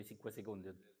ritardo quello di 5 secondi.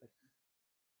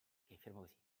 Ok, fermo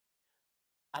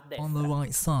così. On the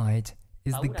right side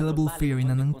is the global fear in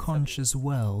an unconscious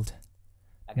world.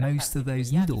 Most of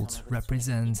those needles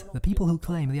represent the people who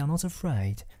claim they are not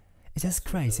afraid. It is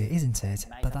crazy, isn't it?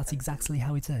 But that's exactly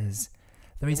how it is.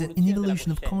 There is an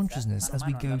evolution of consciousness as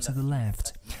we go to the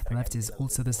left. The left is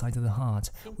also the side of the heart.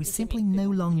 We simply no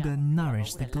longer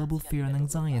nourish the global fear and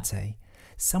anxiety.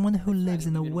 Someone who lives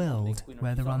in a world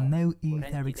where there are no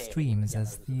etheric streams,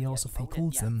 as Theosophy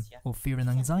calls them, or fear and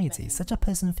anxiety, such a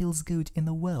person feels good in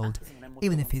the world,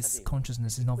 even if his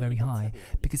consciousness is not very high,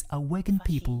 because awakened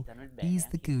people is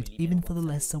the good even for the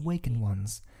less awakened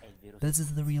ones. This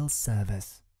is the real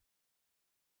service.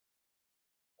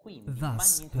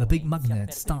 Thus, the big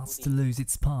magnet starts to lose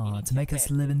its power to make us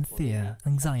live in fear,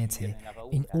 anxiety,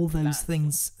 in all those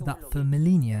things that for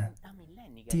millennia,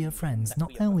 dear friends,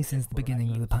 not only since the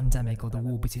beginning of the pandemic or the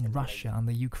war between Russia and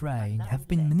the Ukraine, have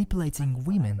been manipulating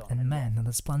women and men on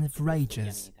this planet for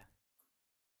ages.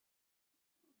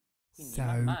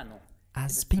 So,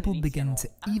 as people begin to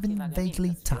even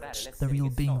vaguely touch the real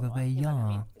being that they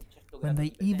are, when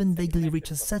they even vaguely reach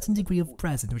a certain degree of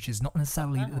presence, which is not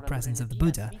necessarily the presence of the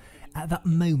Buddha, at that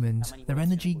moment their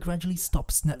energy gradually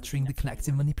stops nurturing the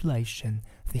collective manipulation,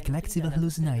 the collective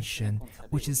hallucination,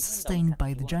 which is sustained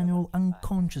by the general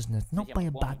unconsciousness, not by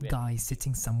a bad guy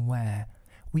sitting somewhere.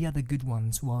 We are the good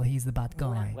ones while he is the bad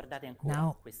guy.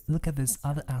 Now, look at this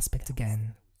other aspect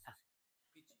again.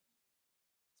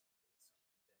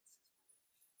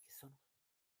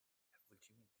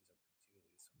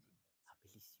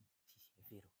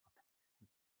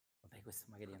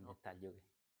 Questo magari è un dettaglio che...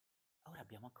 Ora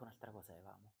abbiamo anche un'altra cosa,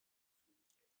 avevamo.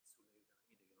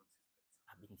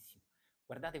 Benissimo.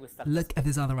 Look at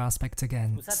this other aspect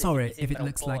again. Sorry if it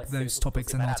looks like those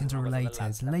topics are not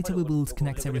interrelated. Later we will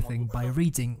connect everything by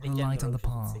reading The Light on the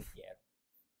Path.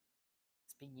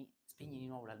 Spegni di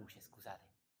nuovo la luce, scusate.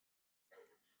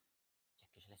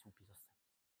 Che ce l'hai su un piso stanco.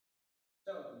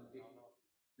 Ciao a tutti.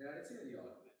 Nella lezione di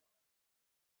oggi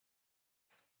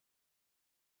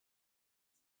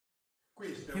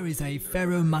here is a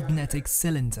ferromagnetic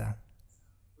cylinder.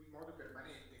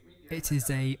 It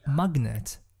is a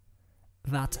magnet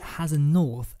that has a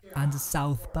north and a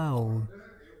south pole.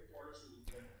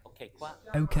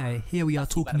 Okay, here we are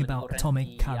talking about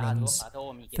atomic currents.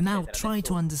 For now, try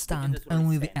to understand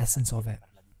only the essence of it.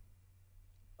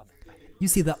 You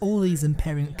see that all these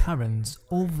ampere currents,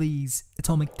 all these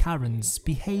atomic currents,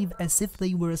 behave as if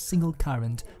they were a single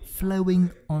current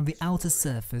flowing on the outer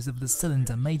surface of the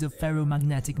cylinder made of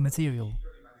ferromagnetic material.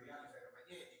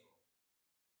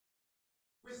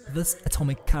 This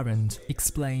atomic current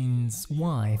explains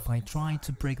why, if I try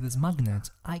to break this magnet,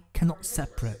 I cannot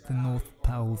separate the North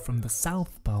Pole from the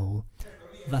South Pole.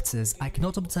 That is, I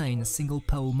cannot obtain a single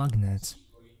pole magnet.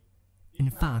 In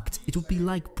fact, it would be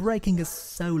like breaking a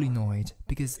solenoid,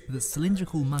 because the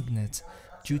cylindrical magnet,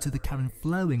 due to the current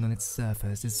flowing on its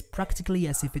surface, is practically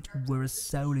as if it were a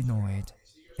solenoid.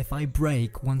 If I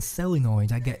break one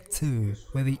solenoid, I get two,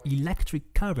 where the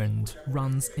electric current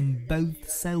runs in both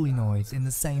solenoids in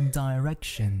the same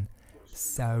direction.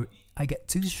 So, I get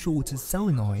two shorter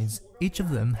solenoids, each of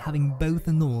them having both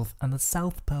the North and the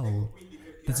South Pole.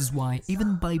 This is why,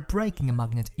 even by breaking a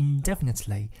magnet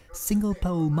indefinitely,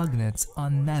 single-pole magnets are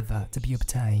never to be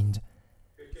obtained.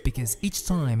 Because each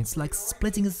time it's like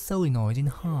splitting a solenoid in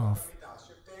half.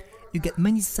 You get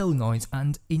many solenoids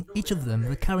and in each of them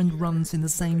the current runs in the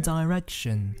same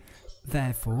direction.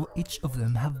 Therefore, each of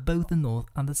them have both the North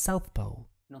and the South Pole.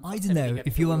 I don't know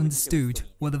if you understood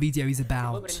what the video is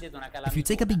about. If you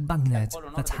take a big magnet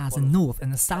that has a North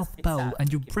and a South Pole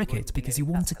and you break it because you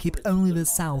want to keep only the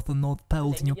South and North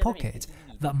poles in your pocket,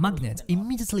 that magnet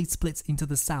immediately splits into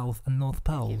the South and North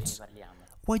poles.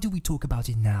 Why do we talk about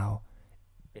it now?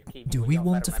 Do we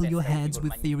want to fill your heads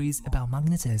with theories about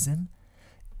magnetism?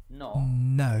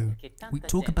 No, we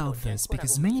talk about this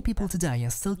because many people today are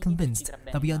still convinced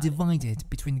that we are divided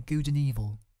between good and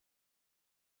evil.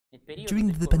 During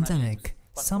the pandemic,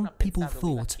 some people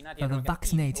thought that the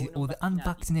vaccinated or the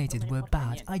unvaccinated were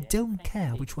bad. I don't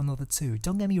care which one of the two,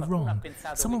 don't get me wrong.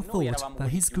 Someone thought that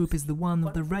his group is the one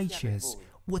of the righteous,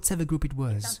 whatever group it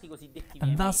was.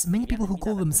 And thus, many people who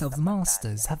call themselves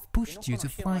masters have pushed you to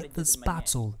fight this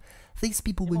battle. These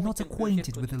people were not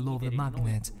acquainted with the law of the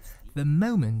magnet. The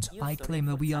moment I claim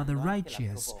that we are the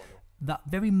righteous, that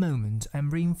very moment I am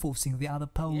reinforcing the other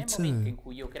pole too.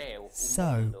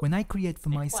 So, when I create for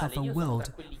myself a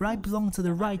world where I belong to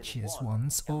the righteous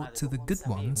ones, or to the good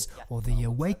ones, or the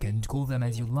awakened, call them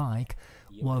as you like,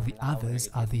 while the others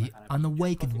are the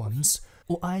unawakened ones,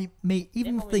 or I may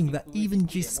even think that even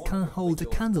Jesus can't hold a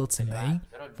candle to me,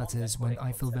 That is, when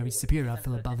I feel very superior, I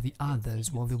feel above the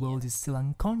others, while the world is still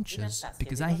unconscious.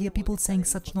 Because I hear people saying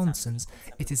such nonsense,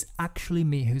 it is actually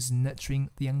me who's nurturing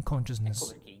the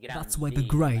unconsciousness. That's why the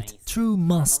great, true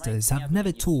masters have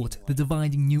never taught the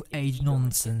dividing New Age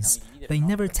nonsense. They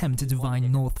never attempt to divide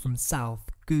North from South,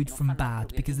 good from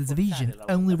bad, because the division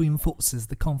only reinforces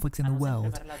the conflict in the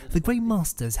world. The great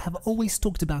masters have always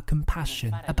talked about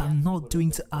compassion, about not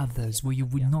doing to others what you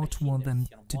would not want them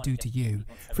to do to you,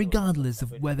 regardless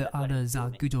of whether others are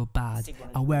good or bad,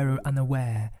 aware or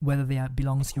unaware, whether they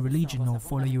belong to your religion or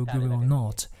follow your guru or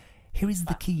not. Here is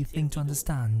the key thing to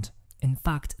understand. In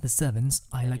fact, the servants,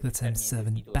 I like the term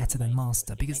servant better than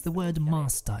master, because the word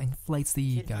master inflates the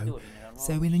ego.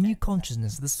 So in the new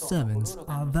consciousness, the servants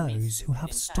are those who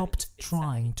have stopped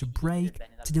trying to break,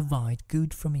 to divide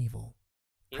good from evil.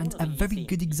 And a very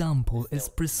good example is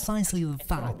precisely the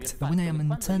fact that when I am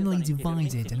internally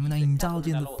divided and when I indulge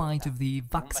in the fight of the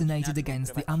vaccinated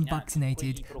against the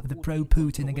unvaccinated, of the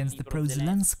pro-Putin against the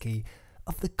pro-Zelensky,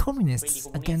 of the communists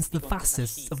against the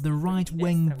fascists, of the right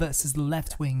wing versus the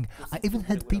left wing. I even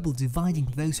heard people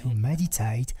dividing those who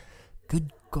meditate,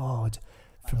 good God,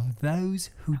 from those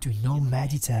who do not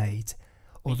meditate,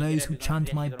 or those who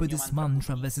chant my Buddhist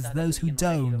mantra versus those who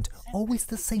don't. Always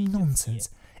the same nonsense.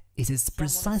 It is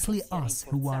precisely us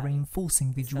who are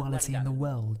reinforcing the duality in the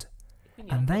world.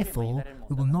 And therefore,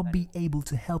 we will not be able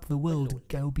to help the world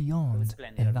go beyond,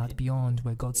 in that beyond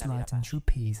where God's light and true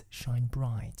peace shine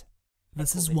bright.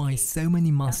 This is why so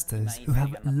many masters who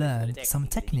have learned some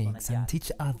techniques and teach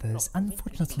others,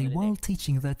 unfortunately, while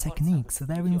teaching their techniques,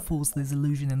 they reinforce this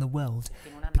illusion in the world,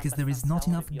 because there is not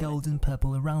enough gold and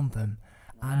purple around them,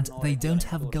 and they don't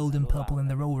have gold and purple in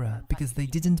their aura, because they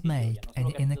didn't make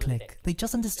any inner click. They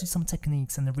just understood some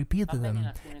techniques and repeated them.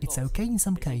 It's okay in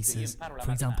some cases.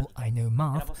 For example, I know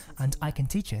math, and I can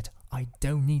teach it. I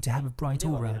don't need to have a bright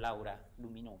aura.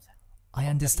 I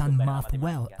understand math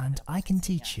well, and I can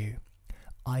teach you.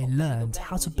 I learned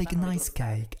how to bake a nice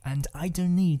cake, and I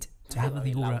don't need to have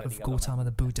the aura of Gautama the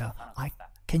Buddha. I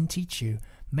can teach you,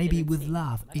 maybe with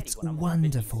love. It's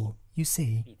wonderful, you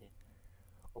see.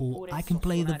 Or I can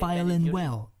play the violin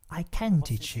well. I can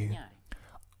teach you.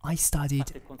 I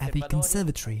studied at the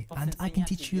conservatory, and I can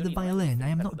teach you the violin. I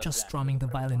am not just strumming the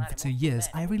violin for 2 years,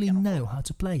 I really know how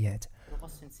to play it.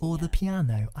 Or the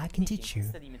piano, I can teach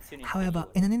you. However,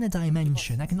 in an inner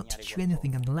dimension, I cannot teach you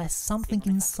anything unless something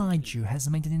inside you has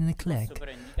made an inner click.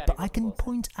 But I can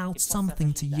point out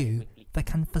something to you that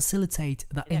can facilitate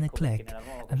that inner click.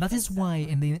 And that is why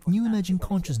in the new emerging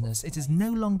consciousness, it is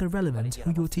no longer relevant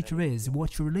who your teacher is,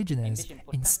 what your religion is.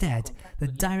 Instead, the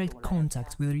direct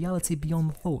contact with reality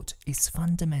beyond thought is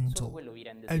fundamental.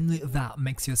 Only that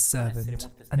makes you a servant,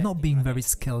 and not being very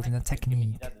skilled in a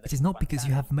technique. It is not because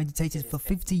you have meditated for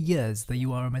 50 years that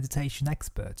you are a meditation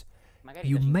expert.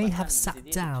 You may have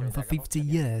sat down for 50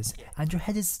 years and your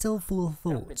head is still full of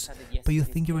thoughts, but you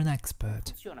think you're an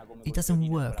expert. It doesn't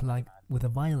work like with a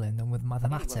violin and with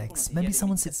mathematics. Maybe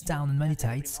someone sits down and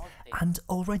meditates, and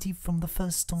already from the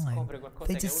first time,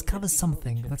 they discover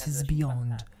something that is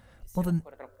beyond, more than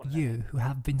you who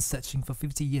have been searching for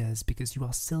 50 years because you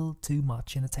are still too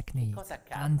much in the technique.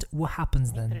 And what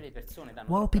happens then?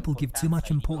 While people give too much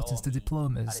importance to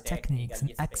diplomas, techniques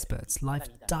and experts, life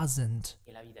doesn't.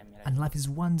 And life is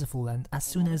wonderful, and as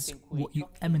soon as what you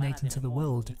emanate into the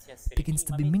world begins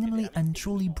to be minimally and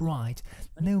truly bright,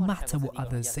 no matter what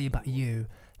others say about you,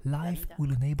 life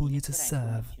will enable you to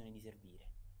serve.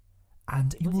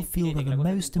 And you will feel that the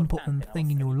most important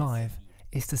thing in your life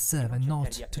is to serve and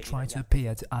not to try to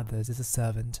appear to others as a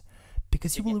servant,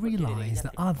 because you will realize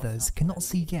that others cannot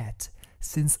see yet,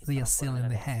 since they are still in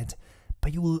the head,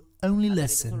 but you will only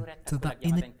listen to that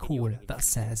inner call that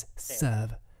says,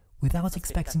 serve, without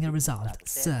expecting a result,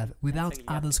 serve, without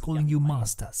others calling you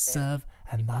master, serve,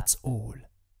 and that's all.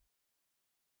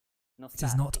 It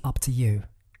is not up to you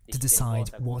to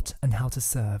decide what and how to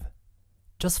serve.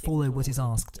 Just follow what is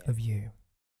asked of you.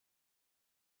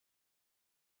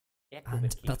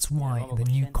 And that's why in the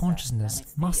new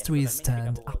consciousness, mastery is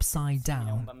turned upside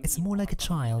down. It's more like a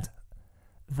child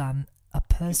than a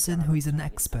person who is an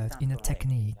expert in a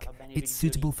technique. It's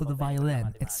suitable for the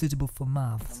violin, it's suitable for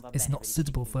maths, it's not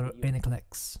suitable for inner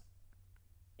clicks.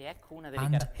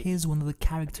 And here's one of the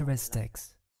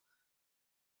characteristics.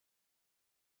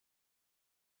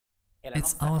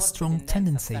 It's our strong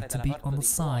tendency to be on the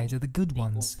side of the good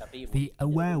ones, the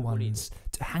aware ones,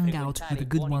 to hang out with the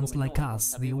good ones like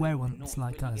us, the aware ones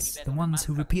like us, the ones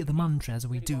who repeat the mantra as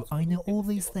we do. I know all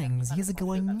these things. Years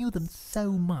ago I knew them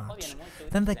so much.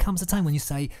 Then there comes a time when you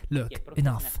say, look,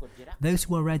 enough. Those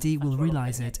who are ready will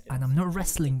realize it, and I'm not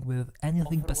wrestling with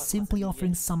anything but simply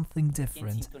offering something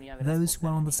different. Those who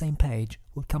are on the same page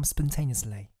will come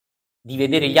spontaneously. Di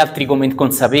vedere gli altri come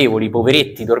inconsapevoli,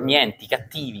 poveretti, dormienti,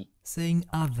 cattivi. Seeing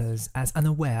others as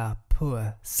unaware,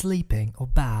 poor, sleeping or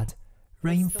bad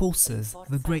reinforces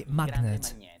the great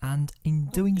magnet, and in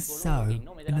doing so,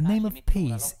 in the name of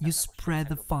peace, you spread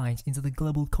the fight into the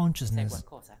global consciousness.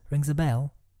 Rings a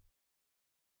bell?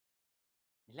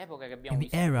 In the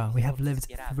era we have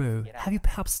lived through, have you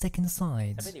perhaps taken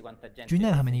sides? Do you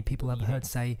know how many people I've heard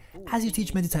say, as you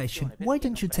teach meditation, why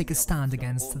don't you take a stand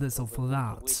against this or for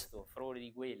that?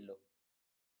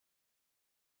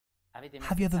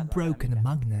 Have you ever broken a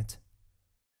magnet?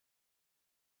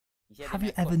 Have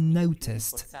you ever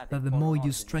noticed that the more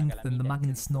you strengthen the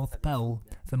magnet's north pole,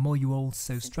 the more you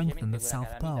also strengthen the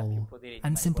south pole?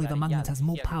 And simply the magnet has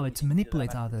more power to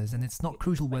manipulate others, and it's not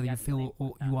crucial whether you feel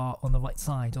or you are on the right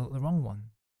side or the wrong one.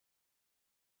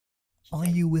 Are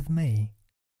you with me?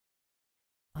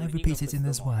 I repeat it in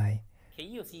this way.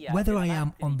 Whether I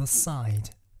am on the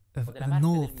side of the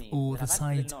north or the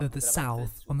side of the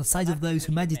south, on the side of those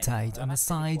who meditate, on the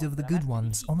side of the good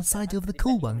ones, on the side of the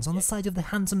cool ones, on the side of the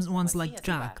handsome ones like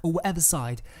Jack, or whatever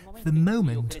side, the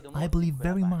moment I believe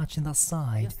very much in that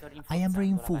side, I am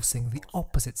reinforcing the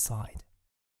opposite side.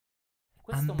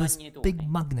 And this big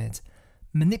magnet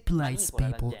manipulates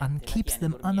people and keeps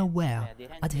them unaware,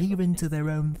 adhering to their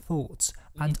own thoughts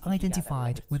and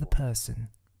identified with a person.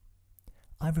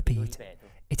 I repeat,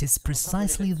 it is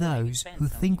precisely those who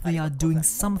think they are doing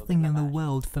something in the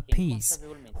world for peace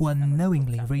who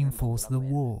unknowingly reinforce the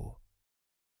war.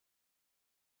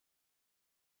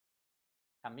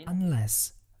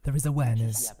 Unless there is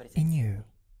awareness in you.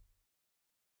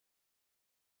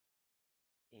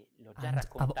 And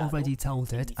I've already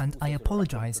told it, and I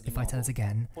apologize if I tell it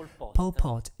again. Pol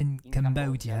Pot in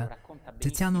Cambodia,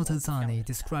 Tiziano Terzani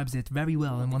describes it very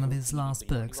well in one of his last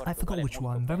books. I forgot which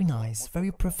one. Very nice, very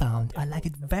profound. I like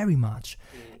it very much.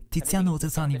 Tiziano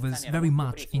Terzani was very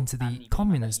much into the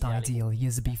communist ideal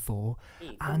years before,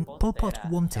 and Pol Pot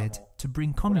wanted to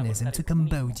bring communism to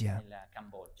Cambodia.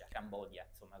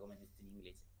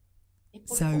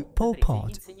 So Pol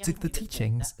Pot took the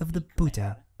teachings of the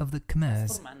Buddha of the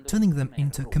Khmers, turning them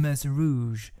into Khmers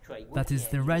Rouge, that is,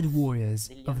 the red warriors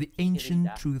of the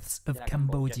ancient truths of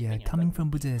Cambodia coming from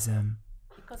Buddhism.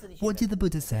 What did the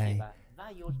Buddha say?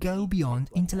 Go beyond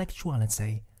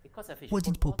intellectuality. What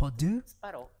did Pol Pot do?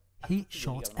 He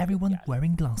shot everyone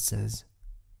wearing glasses.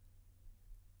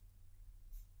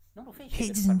 He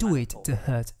didn't do it to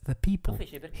hurt the people.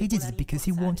 He did it because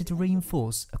he wanted to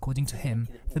reinforce, according to him,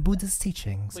 the Buddha's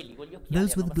teachings.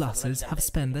 Those with glasses have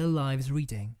spent their lives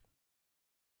reading.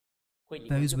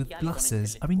 Those with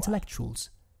glasses are intellectuals.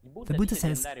 The Buddha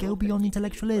says, go beyond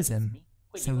intellectualism,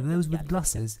 so those with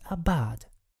glasses are bad.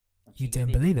 You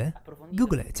don't believe it?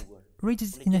 Google it. Read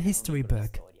it in a history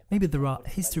book. Maybe there are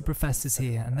history professors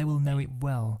here and they will know it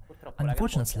well.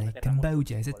 Unfortunately,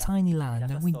 Cambodia is a tiny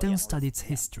land and we don't study its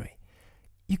history.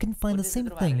 You can find the same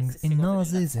things in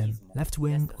Nazism,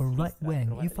 left-wing or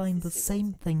right-wing. You find the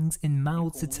same things in Mao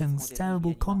Zedong's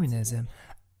terrible communism.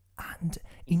 And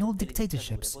in all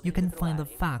dictatorships, you can find the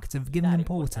fact of giving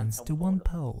importance to one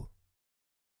pole.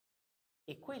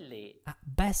 At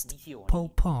best, Pol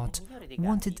Pot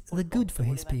wanted the good for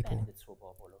his people.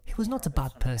 He was not a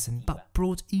bad person, but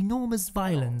brought enormous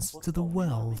violence to the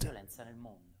world.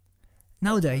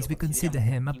 Nowadays we consider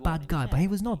him a bad guy, but he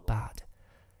was not bad.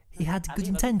 He had good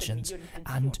intentions,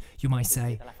 and you might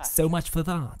say, so much for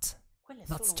that.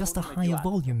 That's just a higher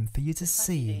volume for you to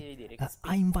see.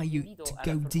 I invite you to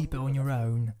go deeper on your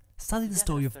own. Study the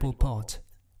story of Pol Pot.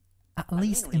 At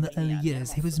least in the early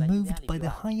years, he was moved by the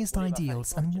highest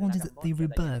ideals and wanted the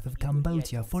rebirth of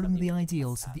Cambodia following the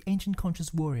ideals of the ancient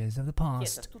conscious warriors of the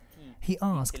past. He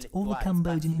asked all the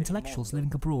Cambodian intellectuals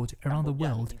living abroad around the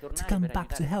world to come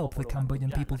back to help the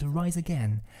Cambodian people to rise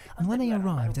again, and when they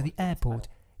arrived at the airport,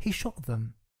 he shot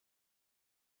them.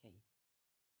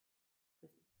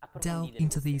 Delve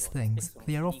into these things.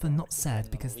 They are often not said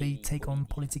because they take on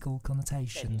political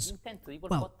connotations.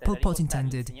 Well, Pol Pot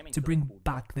intended to bring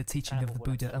back the teaching of the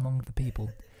Buddha among the people.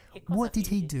 What did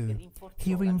he do?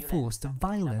 He reinforced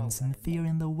violence and fear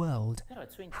in the world.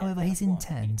 However, his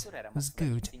intent was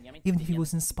good, even if he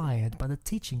was inspired by the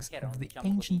teachings of the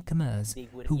ancient Khmers,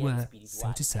 who were,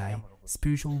 so to say,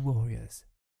 spiritual warriors.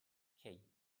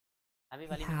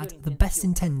 He had the best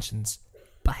intentions,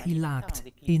 but he lacked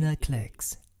inner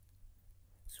clicks.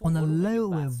 On a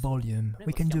lower volume,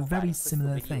 we can do a very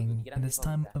similar thing in this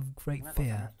time of great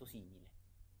fear.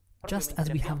 Just as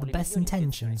we have the best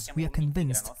intentions, we are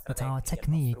convinced that our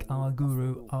technique, our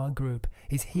guru, our group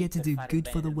is here to do good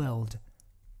for the world.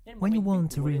 When you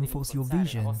want to reinforce your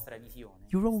vision,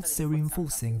 you're also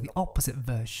reinforcing the opposite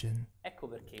version.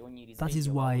 That is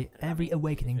why every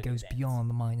awakening goes beyond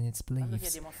the mind and its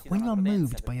beliefs. When you are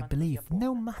moved by a belief,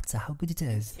 no matter how good it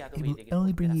is, it will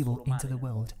only bring evil into the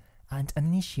world. And an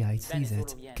initiate sees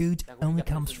it. Good only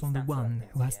comes from the one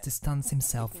who has distanced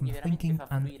himself from thinking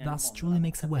and thus truly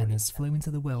makes awareness flow into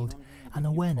the world, an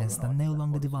awareness that no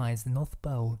longer divides the North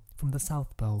Pole from the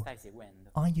South Pole.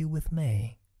 Are you with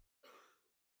me?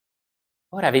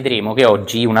 Ora vedremo che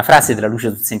oggi una frase della luce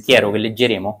sul sentiero che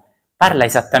leggeremo parla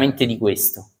esattamente di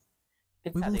questo.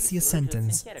 We will see a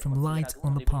sentence from Light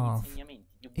on the Path.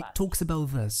 It talks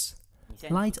about this.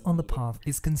 Light on the Path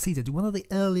is considered one of the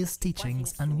earliest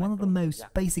teachings and one of the most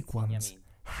basic ones.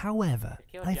 However,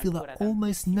 I feel that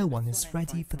almost no one is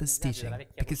ready for this teaching,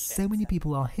 because so many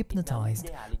people are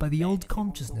hypnotized by the old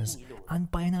consciousness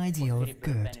and by an ideal of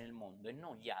good.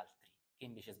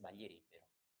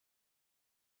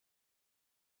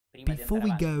 Before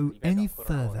we go any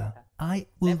further, I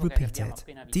will repeat it.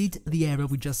 Did the era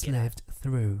we just lived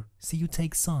through see you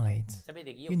take sides?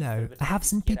 You know, I have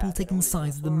seen people taking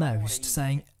sides the most,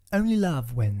 saying, only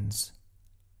love wins.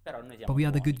 But we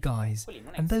are the good guys,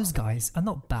 and those guys are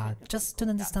not bad, just don't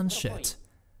understand shit.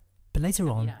 But later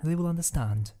on, they will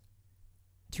understand.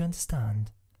 Do you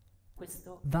understand?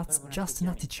 That's just an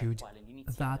attitude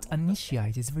that an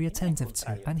initiate is very attentive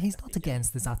to, and he's not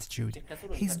against this attitude.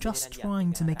 He's just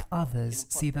trying to make others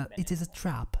see that it is a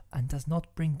trap and does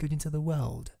not bring good into the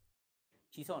world.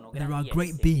 There are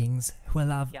great beings who I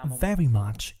love very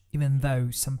much, even though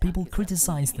some people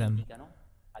criticize them.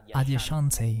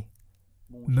 Adyashanti,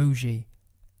 Muji,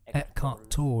 Eckhart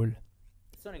Tolle.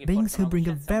 Beings who bring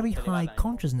a very high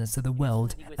consciousness to the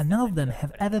world, and none of them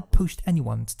have ever pushed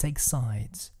anyone to take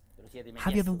sides.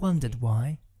 Have you ever wondered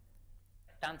why?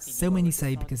 So many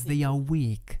say because they are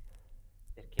weak,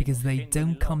 because they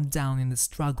don't come down in the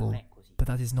struggle, but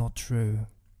that is not true.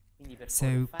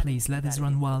 So please let this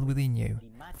run wild within you,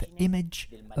 the image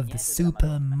of the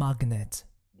super magnet.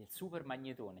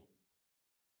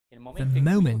 The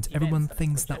moment everyone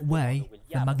thinks that way,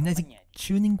 the magnetic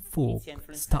tuning fork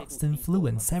starts to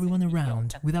influence everyone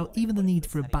around without even the need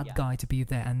for a bad guy to be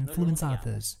there and influence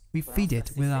others. We feed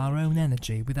it with our own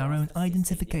energy, with our own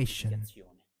identification.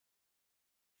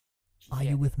 Are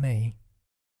you with me?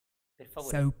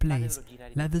 So please,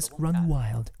 let this run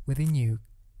wild within you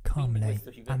calmly,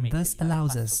 and this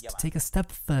allows us to take a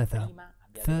step further.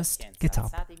 First, get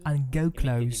up and go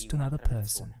close to another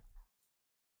person.